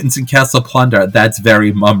watching the mutants in Castle Plundar. That's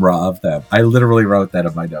very Mumra of them. I literally wrote that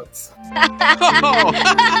in my notes.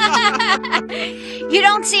 You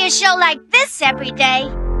don't see a show like this every day.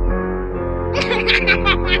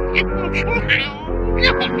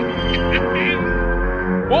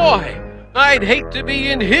 Boy, I'd hate to be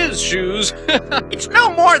in his shoes. It's no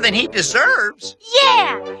more than he deserves.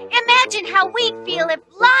 Yeah, imagine how we'd feel if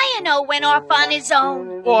Lion-O went off on his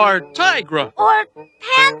own. Or Tigra. Or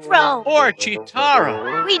Panthro. Or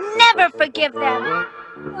Chitara. We'd never forgive them.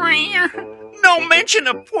 No mention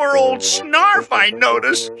of poor old Snarf, I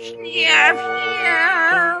notice. Hey,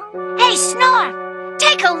 Snarf,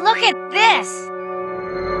 take a look at this.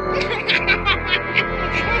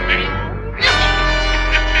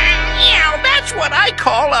 Yeah, that's what I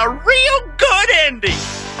call a real good ending.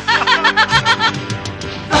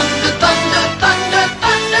 Thunder, thunder, thunder,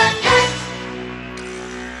 Thundercats.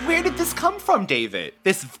 Where did this come from, David?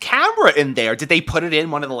 This camera in there, did they put it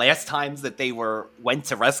in one of the last times that they went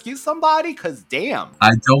to rescue somebody? Because damn.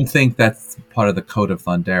 I don't think that's part of the code of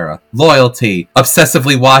Thundera. Loyalty.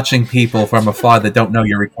 Obsessively watching people from afar that don't know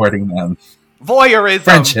you're recording them. Voyeurism.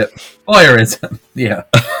 Friendship. Voyeurism. Yeah.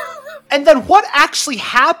 And then what actually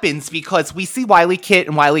happens, because we see Wily Kit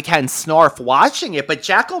and Wily Cat and Snarf watching it, but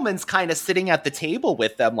Jackalman's kind of sitting at the table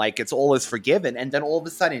with them like it's all is forgiven, and then all of a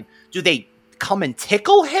sudden, do they come and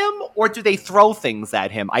tickle him, or do they throw things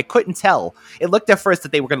at him? I couldn't tell. It looked at first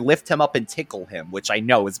that they were going to lift him up and tickle him, which I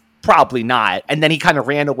know is probably not. And then he kind of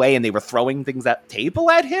ran away and they were throwing things at the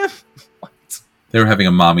table at him? What? They were having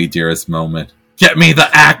a mommy dearest moment. Get me the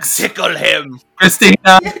axe! Tickle him! Christina!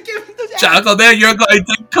 Yeah, give him the axe. Jackalman, you're going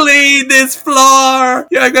to clean this floor!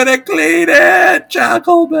 You're gonna clean it,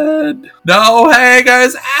 Jackalman! No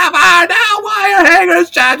hangers ever! No wire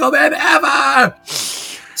hangers, Jackalman, ever!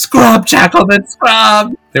 Scrub, Jackalman,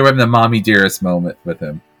 scrub! They were having the mommy dearest moment with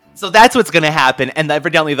him. So that's what's going to happen, and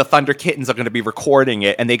evidently the Thunder Kittens are going to be recording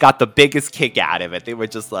it, and they got the biggest kick out of it. They were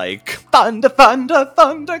just like, "Thunder, thunder,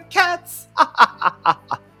 Thundercats!"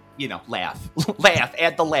 You know, laugh. Laugh,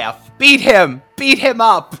 add the laugh. Beat him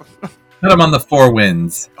up! Put him on the 4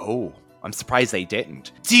 wins. Oh, I'm surprised they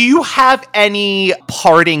didn't. Do you have any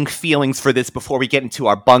parting feelings for this before we get into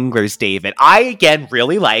our bunglers, David? I, again,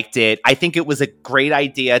 really liked it. I think it was a great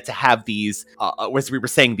idea to have these, as we were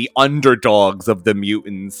saying, the underdogs of the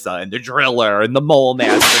mutants, and the Driller and the Mole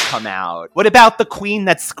Master come out. What about the queen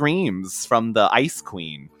that screams from the Ice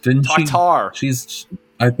Queen? Didn't Tartar.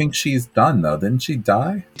 I think she's done, though. Didn't she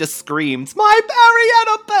die? Just screams, my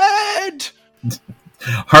Marietta bed!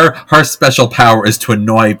 Her special power is to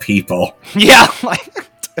annoy people. Yeah, like,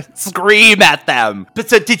 scream at them. But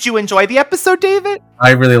so, did you enjoy the episode, David? I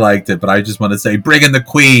really liked it, but I just want to say, bring in the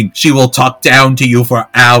queen. She will talk down to you for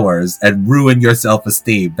hours and ruin your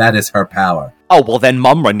self-esteem. That is her power. Oh, well, then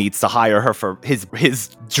Mumra needs to hire her for his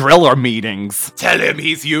Driller meetings. Tell him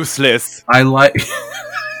he's useless. I like...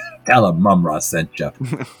 Tell him Mumra sent you.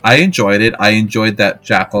 I enjoyed it. I enjoyed that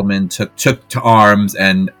Jackalman took to arms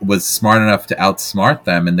and was smart enough to outsmart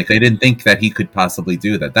them, and they didn't think that he could possibly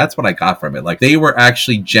do that. That's what I got from it. Like, they were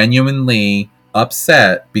actually genuinely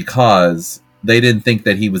upset because they didn't think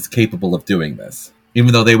that he was capable of doing this,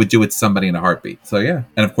 even though they would do it to somebody in a heartbeat. So yeah.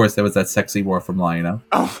 And of course there was that sexy war from Lion-O.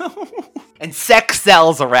 Oh. And sex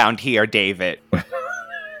sells around here, David.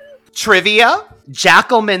 Trivia: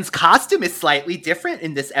 Jackalman's costume is slightly different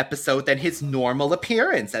in this episode than his normal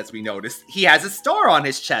appearance, as we noticed. He has a star on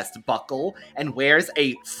his chest buckle and wears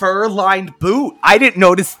a fur-lined boot. I didn't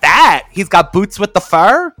notice that. He's got boots with the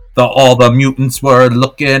fur? All the mutants were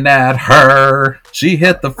looking at her. She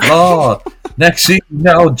hit the floor. Next thing you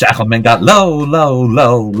know, Jackalman got low.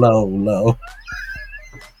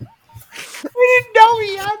 We didn't know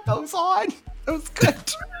he had those on. That was good.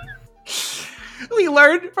 We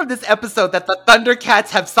learned from this episode that the Thundercats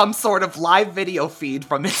have some sort of live video feed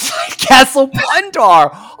from inside Castle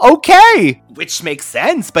Plundar. Okay. Which makes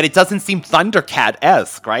sense, but it doesn't seem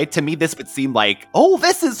Thundercat-esque, right? To me, this would seem like, oh,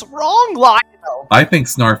 this is wrong, Lion-O. I think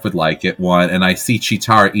Snarf would like it, one, and I see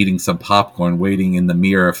Chitara eating some popcorn, waiting in the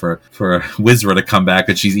mirror for Wizra to come back,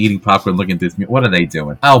 and she's eating popcorn looking at this. What are they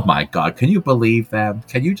doing? Oh my god, can you believe them?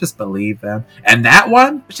 Can you just believe them? And that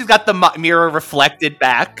one? She's got the mirror reflected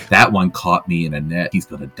back. That one caught me in a net. He's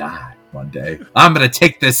gonna die one day. I'm gonna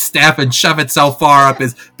take this staff and shove it so far up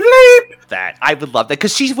his bleep. That I would love that,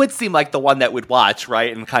 because she would seem like the one that would watch,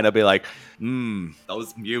 right, and kind of be like,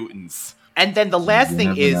 those mutants. And then the last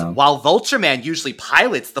thing is, while Vultureman usually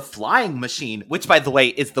pilots the flying machine, which, by the way,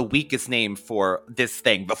 is the weakest name for this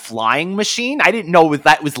thing, the flying machine. I didn't know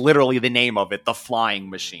that was literally the name of it, the flying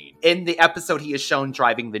machine. In the episode, he is shown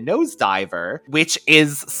driving the Nosediver, which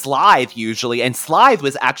is Slithe usually, and Slithe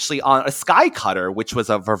was actually on a Sky Cutter, which was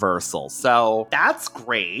a reversal. So that's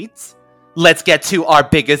great. Let's get to our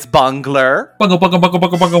biggest bungler. Bungle.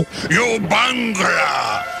 You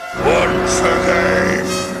bungler! Once again,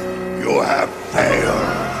 you have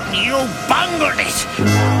failed. You bungled it!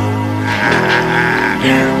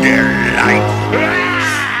 Delight!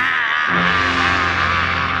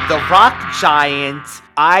 The Rock Giant,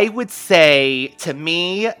 I would say, to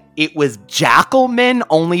me, it was Jackalman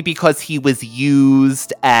only because he was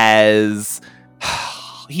used as...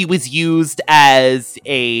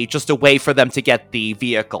 just a way for them to get the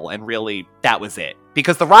vehicle, and really, that was it.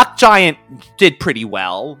 Because the Rock Giant did pretty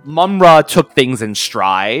well. Mumra took things in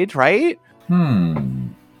stride, right? I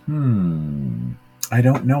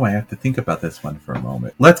don't know. I have to think about this one for a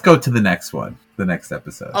moment. Let's go to the next one. The next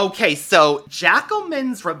episode. Okay, so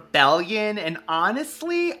Jackalman's rebellion, and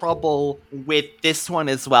honestly, trouble with this one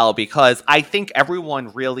as well, because I think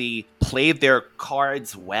everyone really played their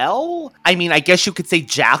cards well. I mean, I guess you could say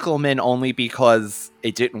Jackalman only because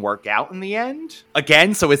it didn't work out in the end.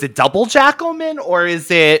 Again, so is it double Jackalman, or is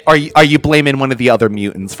it, are you blaming one of the other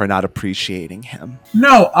mutants for not appreciating him?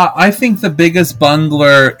 No, I think the biggest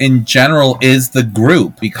bungler in general is the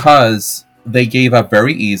group, because they gave up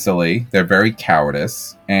very easily. They're very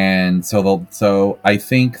cowardice. And so I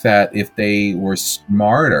think that if they were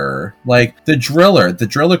smarter, like the driller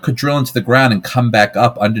could drill into the ground and come back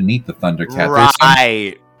up underneath the Thundercat.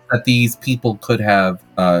 Right. That these people could have,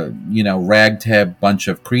 ragtag bunch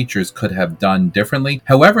of creatures could have done differently.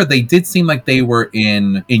 However, they did seem like they were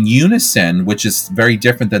in unison, which is very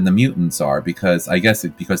different than the mutants are, because I guess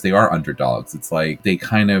because they are underdogs. It's like they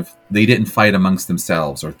didn't fight amongst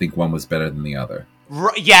themselves or think one was better than the other.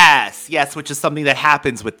 Yes, which is something that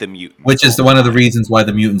happens with the mutants. Which is one of the reasons why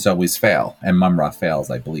the mutants always fail. And Mumra fails,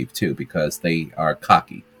 I believe, too, because they are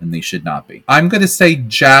cocky, and they should not be. I'm going to say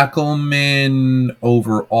Jackalman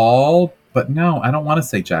overall, but no, I don't want to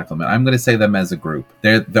say Jackalman. I'm going to say them as a group.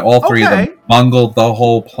 They're all three of them bungled the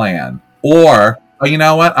whole plan. Or Oh, you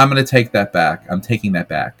know what? I'm going to take that back. I'm taking that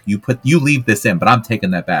back. You leave this in, but I'm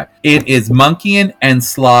taking that back. It is Monkeyan and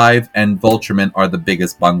Slive and Vultureman are the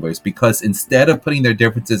biggest bunglers because instead of putting their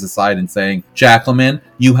differences aside and saying, Jackalman,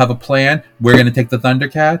 you have a plan. We're going to take the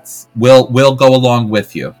Thundercats. We'll go along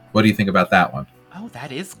with you. What do you think about that one? Oh,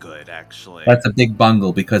 that is good, actually. That's a big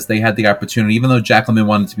bungle because they had the opportunity, even though Jackalman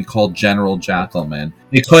wanted to be called General Jackalman,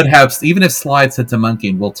 they could have, even if Slide said to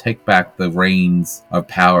Monkey, we'll take back the reins of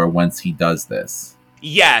power once he does this.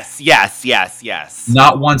 Yes.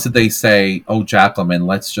 Not once did they say, oh, Jackalman,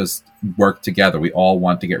 let's just work together. We all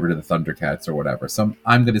want to get rid of the Thundercats or whatever. So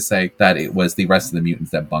I'm going to say that it was the rest of the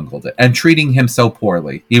mutants that bungled it. And treating him so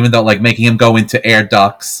poorly, even though, like, making him go into air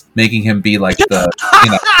ducts, making him be like the,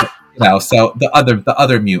 so the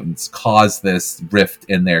other mutants caused this rift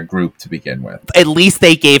in their group to begin with. At least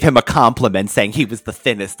they gave him a compliment saying he was the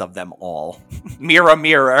thinnest of them all. Mirror,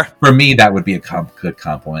 mirror. For me, that would be a good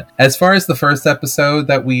compliment. As far as the first episode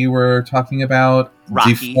that we were talking about,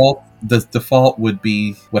 Rocky. The default would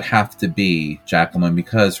have to be Jackalman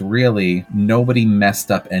because really nobody messed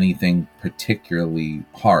up anything particularly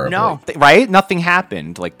horribly. No, right? Nothing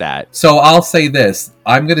happened like that. So I'll say this.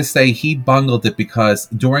 I'm going to say he bungled it because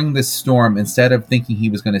during this storm, instead of thinking he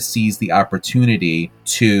was going to seize the opportunity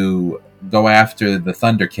to go after the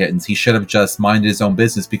Thunder Kittens, he should have just minded his own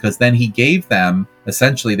business because then he gave them,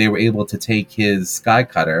 essentially, they were able to take his Sky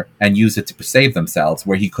Cutter and use it to save themselves,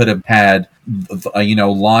 where he could have had,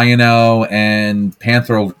 Lion-O and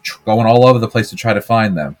Panthro going all over the place to try to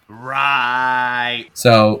find them. Right.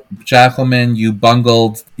 So, Jackalman, you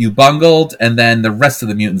bungled, and then the rest of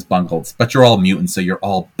the mutants bungled. But you're all mutants, so you're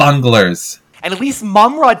all bunglers. And at least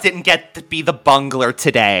Mumra didn't get to be the bungler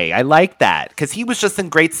today. I like that, because he was just in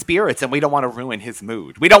great spirits, and we don't want to ruin his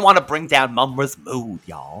mood. We don't want to bring down Mumra's mood,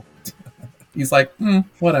 y'all. He's like,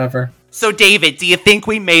 whatever. So, David, do you think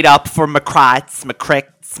we made up for Macrots,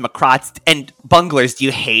 and bunglers? Do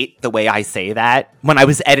you hate the way I say that? When I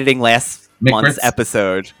was editing last month's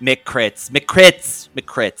episode, McCrits.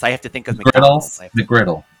 I have to think of McDonald's.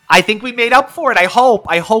 McGriddle. I think we made up for it. I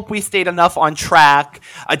hope we stayed enough on track.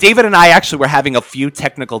 David and I actually were having a few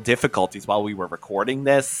technical difficulties while we were recording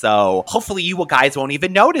this, so hopefully you guys won't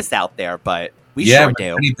even notice out there, but we sure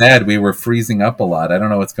do. Pretty bad. We were freezing up a lot. I don't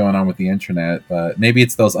know what's going on with the internet, but maybe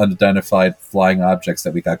it's those unidentified flying objects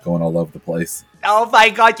that we got going all over the place. Oh my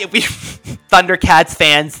god, Thundercats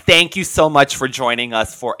fans, thank you so much for joining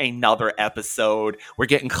us for another episode. We're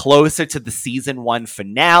getting closer to the season 1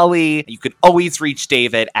 finale. You can always reach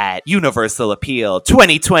David at Universal Appeal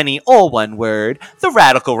 2020, all one word, the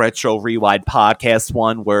Radical Retro Rewind Podcast,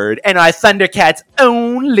 one word, and our Thundercats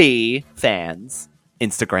only fans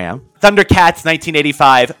Instagram. Thundercats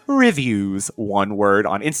 1985 reviews, one word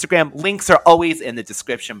on Instagram. Links are always in the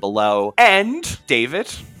description below. And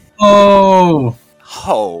David. Oh.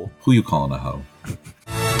 Ho. Who you calling a hoe?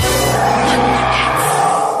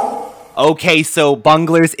 Okay, so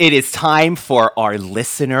bunglers, it is time for our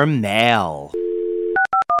listener mail.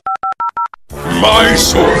 My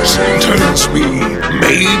source tells me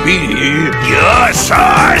maybe your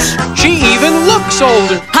source. She even looks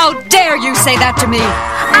older. How dare you say that to me?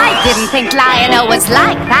 I didn't think Lion-O was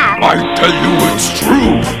like that. I tell you it's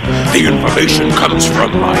true. The information comes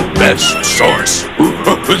from my best source.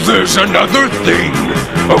 There's another thing.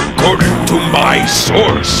 According to my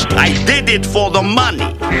source, I did it for the money.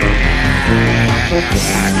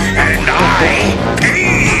 And I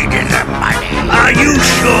paid the money. Are you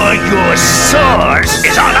sure your source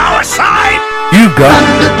is on our side? You got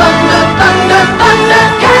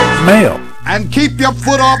Thundercats mail. And keep your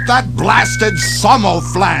foot off that blasted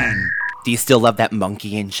Somoflan. Do you still love that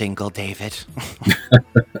monkey and jingle, David?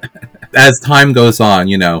 As time goes on,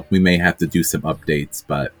 we may have to do some updates,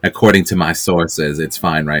 but according to my sources, it's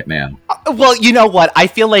fine right now. Well, you know what? I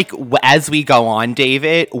feel like as we go on,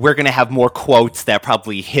 David, we're going to have more quotes that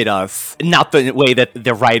probably hit us, not the way that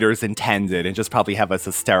the writers intended, and just probably have us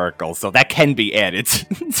hysterical. So that can be added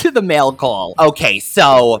to the mail call. Okay,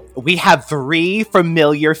 so we have 3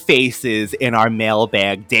 familiar faces in our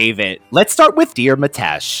mailbag, David. Let's start with Dear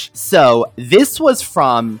Matesh. So this was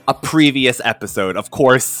from a previous episode. Of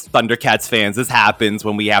course, Thundercats fans, this happens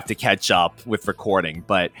when we have to catch up with recording.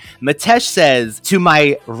 But Matesh says, to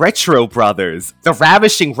my retro Brothers, the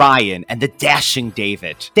Ravishing Ryan, and the Dashing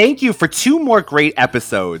David. Thank you for 2 more great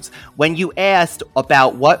episodes. When you asked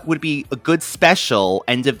about what would be a good special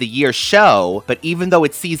end of the year show, but even though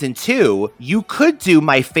it's season 2, you could do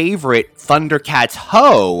my favorite Thundercats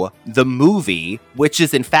Ho, the movie, which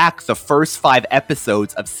is in fact the first 5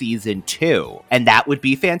 episodes of season 2. And that would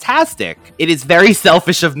be fantastic. It is very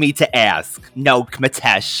selfish of me to ask. No,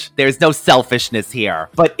 Kmetesh, there's no selfishness here.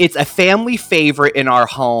 But it's a family favorite in our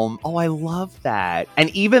home. Oh, I love that. And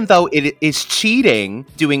even though it is cheating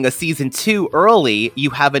doing a season 2 early, you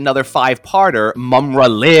have another 5-parter, Mumra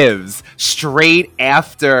Lives, straight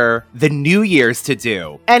after the New Year's to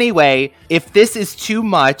do. Anyway, if this is too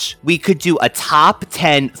much, we could do a top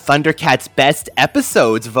 10 Thundercats best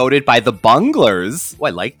episodes voted by the bunglers. Oh, I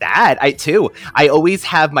like that. I always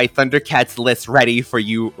have my Thundercats list ready for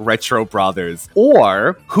you Retro Brothers.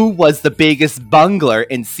 Or who was the biggest bungler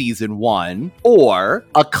in season 1? Or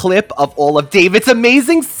a clip of all of David's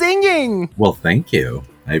amazing singing. Well, thank you.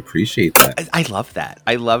 I appreciate that. I love that.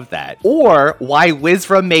 I love that. Or why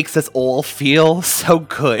Wizra makes us all feel so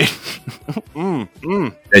good.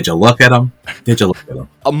 Did you look at him?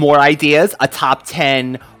 More ideas, a top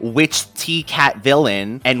 10 which T-Cat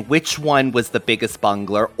villain and which one was the biggest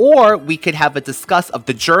bungler, or we could have a discuss of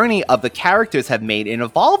the journey of the characters have made and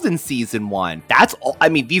evolved in season 1. That's all,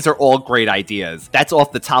 these are all great ideas. That's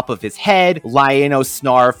off the top of his head. Lion-O,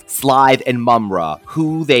 Snarf, Slithe, and Mumra,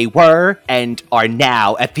 who they were and are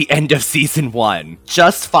now at the end of season 1.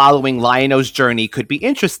 Just following Lion-O's journey could be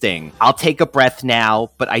interesting. I'll take a breath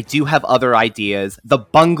now, but I do have other ideas. The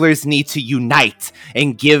bunglers need to unite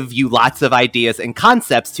and give you lots of ideas and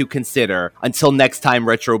concepts to consider. Until next time,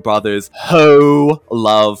 Retro Brothers, ho,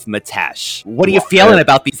 love, Kmetesh. What are you feeling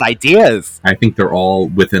about these ideas? I think they're all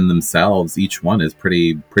within themselves. Each one is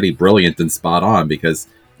pretty brilliant and spot on because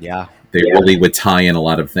they really would tie in a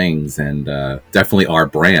lot of things and definitely our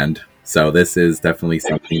brand. So this is definitely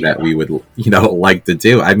something that we would, like to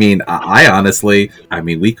do. I honestly,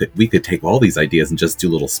 we could take all these ideas and just do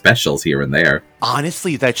little specials here and there.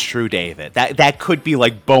 Honestly, that's true, David. That could be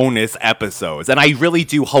like bonus episodes. And I really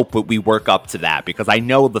do hope that we work up to that because I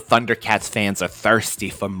know the Thundercats fans are thirsty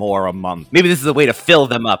for more a month. Maybe this is a way to fill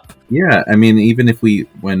them up. Yeah, even if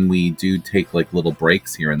when we do take like little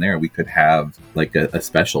breaks here and there, we could have like a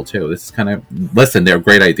special too. This is kind of, listen, they're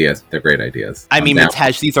great ideas.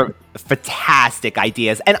 Kmetesh, these are fantastic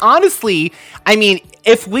ideas. And honestly,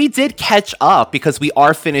 if we did catch up, because we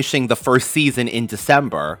are finishing the first season in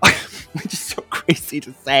December, which is so crazy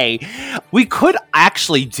to say, we could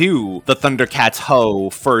actually do the Thundercats Ho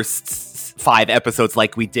first 5 episodes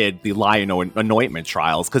like we did the Lion-O Anointment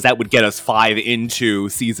Trials, because that would get us 5 into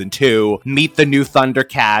season 2, meet the new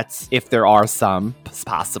Thundercats, if there are some,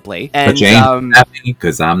 possibly. And, but Jane,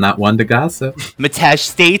 because I'm not one to gossip. Kmetesh,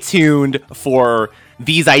 stay tuned for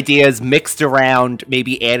these ideas mixed around,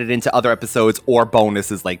 maybe added into other episodes or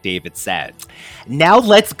bonuses like David said. Now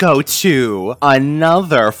let's go to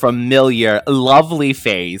another familiar, lovely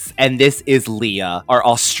face, and this is Leah, our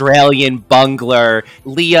Australian bungler.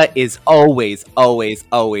 Leah is always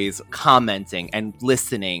commenting and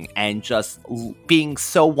listening and just being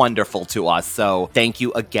so wonderful to us. So thank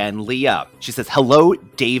you again, Leah. She says, hello,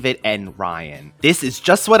 David and Ryan. This is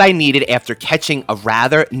just what I needed after catching a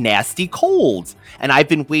rather nasty cold. And I've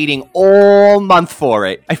been waiting all month for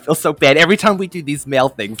it. I feel so bad. Every time we do these mail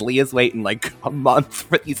things, Leah's waiting like a month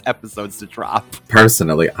for these episodes to drop.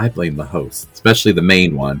 Personally, I blame the host, especially the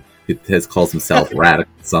main one. He calls himself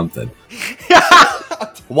Radical something.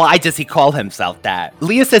 Why does he call himself that?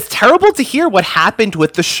 Leah says, terrible to hear what happened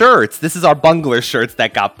with the shirts. This is our bungler shirts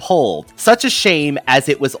that got pulled. Such a shame, as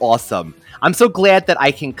it was awesome. I'm so glad that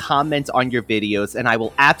I can comment on your videos, and I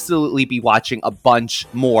will absolutely be watching a bunch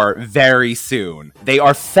more very soon. They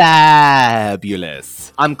are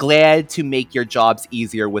fabulous. I'm glad to make your jobs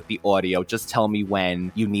easier with the audio. Just tell me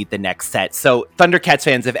when you need the next set. So, Thundercats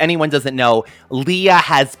fans, if anyone doesn't know, Leah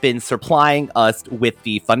has been supplying us with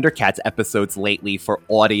the Thundercats episodes lately for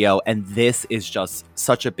audio, and this is just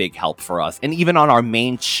such a big help for us. And even on our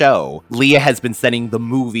main show, Leah has been sending the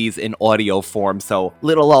movies in audio form, so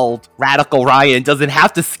little old Radical Ryan doesn't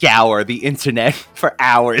have to scour the internet for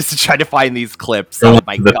hours to try to find these clips. Oh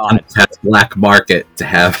my god. That's black market to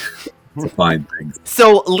have to find things.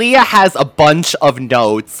 So Leah has a bunch of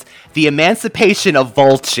notes. The emancipation of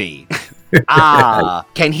Volchi.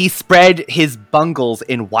 Can he spread his bungles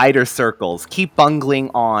in wider circles? Keep bungling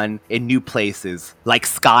on in new places, like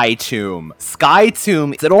Sky Tomb. Sky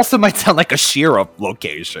Tomb, it also might sound like a She-Ra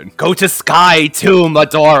location. Go to Sky Tomb,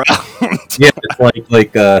 Adora. Yeah, it's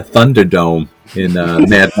like Thunderdome in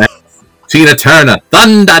Mad Max. Tina Turner,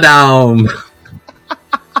 Thunderdome.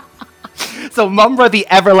 So Mumra the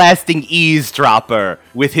everlasting eavesdropper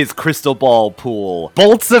with his crystal ball pool.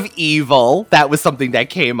 Bolts of evil, that was something that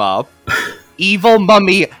came up. Evil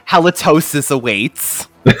mummy halitosis awaits.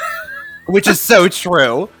 Which is so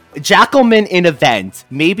true. Jackalman in event.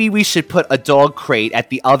 Maybe we should put a dog crate at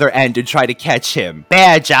the other end and try to catch him.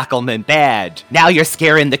 Bad, Jackalman, bad. Now you're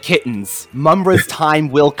scaring the kittens. Mumra's time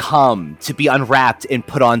will come to be unwrapped and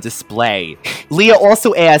put on display. Leah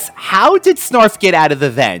also asks, how did Snarf get out of the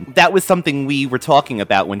vent? That was something we were talking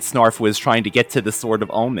about when Snarf was trying to get to the Sword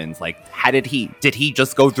of Omens. Like, how did he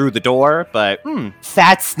just go through the door? But,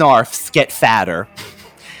 fat Snarfs get fatter.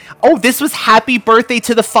 Oh, this was happy birthday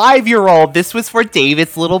to the 5-year-old. This was for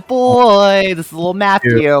David's little boy. This is little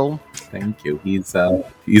Matthew. Thank you. He's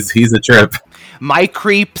a trip. My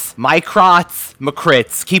creeps, my crots, my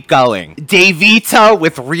crits. Keep going. Davita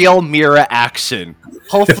with real mirror action.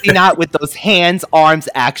 Hopefully not with those hands, arms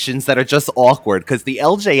actions that are just awkward. Because the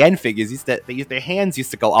LJN figures their hands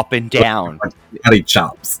used to go up and down. Body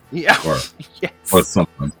chops. Yeah. Yes. Or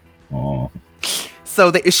something. Oh.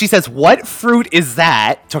 So she says, what fruit is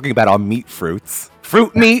that? Talking about our meat fruits.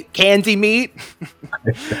 Fruit meat, candy meat.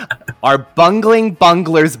 Our bungling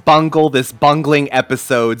bunglers bungle this bungling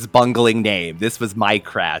episode's bungling name. This was my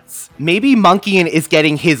Kratz. Maybe Monkeyin is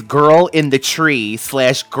getting his girl in the tree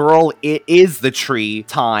 / girl it is the tree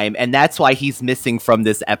time, and that's why he's missing from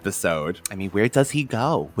this episode. I mean, where does he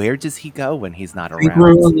go? Where does he go when he's not around?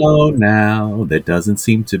 We're alone now. There doesn't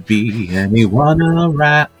seem to be anyone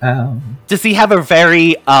around. Does he have a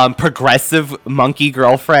very progressive monkey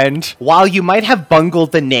girlfriend? While you might have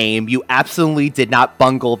bungled the name, you absolutely did not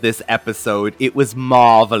bungle this episode. It was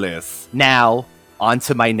marvelous. Now, on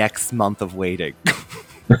to my next month of waiting.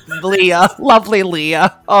 Leah. Lovely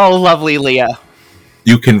Leah. Oh, lovely Leah.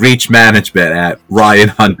 You can reach management at Ryan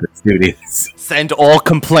Hunter Studios. Send all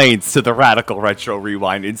complaints to the Radical Retro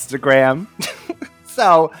Rewind Instagram.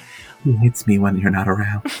 So... He hits me when you're not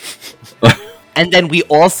around. And then we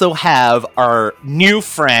also have our new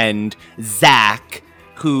friend, Zach,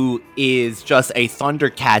 who is just a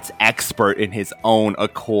Thundercats expert in his own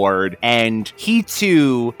accord. And he,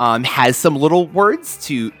 too, has some little words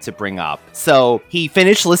to bring up. So he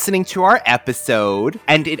finished listening to our episode,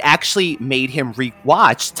 and it actually made him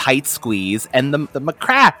rewatch Tight Squeeze and the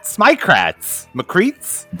McCreats.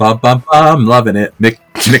 McCreats? I'm loving it.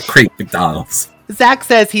 McCreat McDonald's. Zach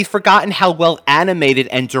says he's forgotten how well animated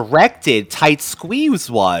and directed Tight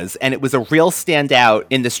Squeeze was, and it was a real standout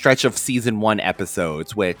in the stretch of season 1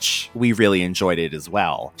 episodes, which we really enjoyed it as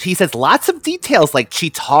well. He says lots of details like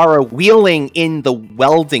Chitara wheeling in the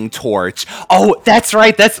welding torch. Oh, that's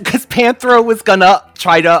right, that's because Panthro was gonna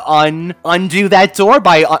try to undo that door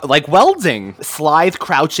by welding. Slythe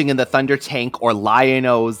crouching in the thunder tank, or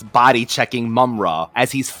Lion-O's body checking Mumra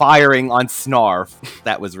as he's firing on Snarf.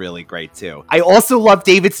 That was really great too. I also love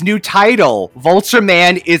David's new title. Vulture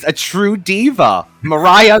Man is a true diva.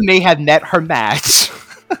 Mariah may have met her match.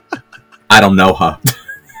 I don't know her.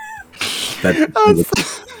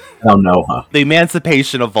 I don't know her. The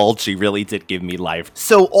emancipation of Volchi really did give me life.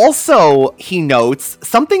 So also, he notes,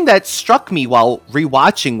 something that struck me while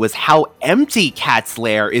rewatching was how empty Cat's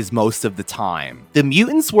lair is most of the time. The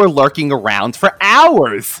mutants were lurking around for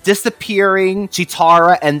hours, disappearing.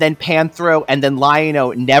 Chitara and then Panthro and then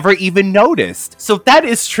Lion-O never even noticed. So that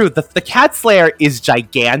is true. The Cat's lair is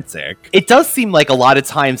gigantic. It does seem like a lot of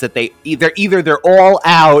times that they either they're all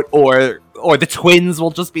out or the twins will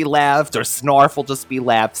just be left, or Snarf will just be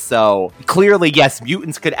left. So clearly, yes,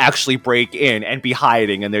 mutants could actually break in and be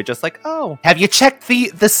hiding, and they're just like, oh, have you checked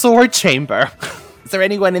the sword chamber? Is there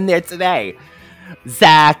anyone in there today?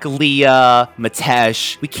 Zach, Leah,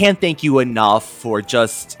 Matesh, we can't thank you enough for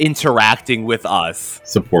just interacting with us.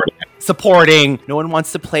 Supporting. No one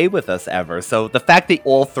wants to play with us ever. So the fact that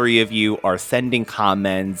all three of you are sending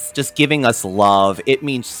comments, just giving us love, it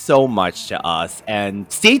means so much to us.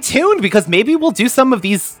 And stay tuned, because maybe we'll do some of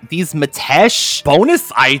these Matesh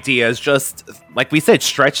bonus ideas, just like we said,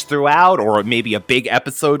 stretch throughout, or maybe a big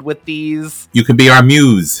episode with these. You can be our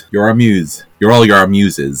muse. You're our muse. You're all your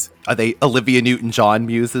muses. Are they Olivia Newton-John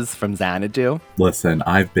muses from Xanadu? Listen,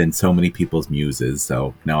 I've been so many people's muses,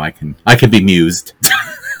 so no, I can be mused.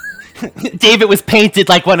 David was painted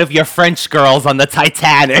like one of your French girls on the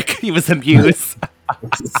Titanic. He was a muse.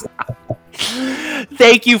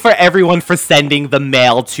 Thank you for everyone for sending the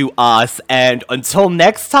mail to us. And until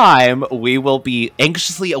next time, we will be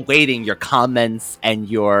anxiously awaiting your comments and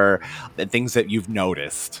the things that you've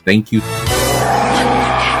noticed. Thank you.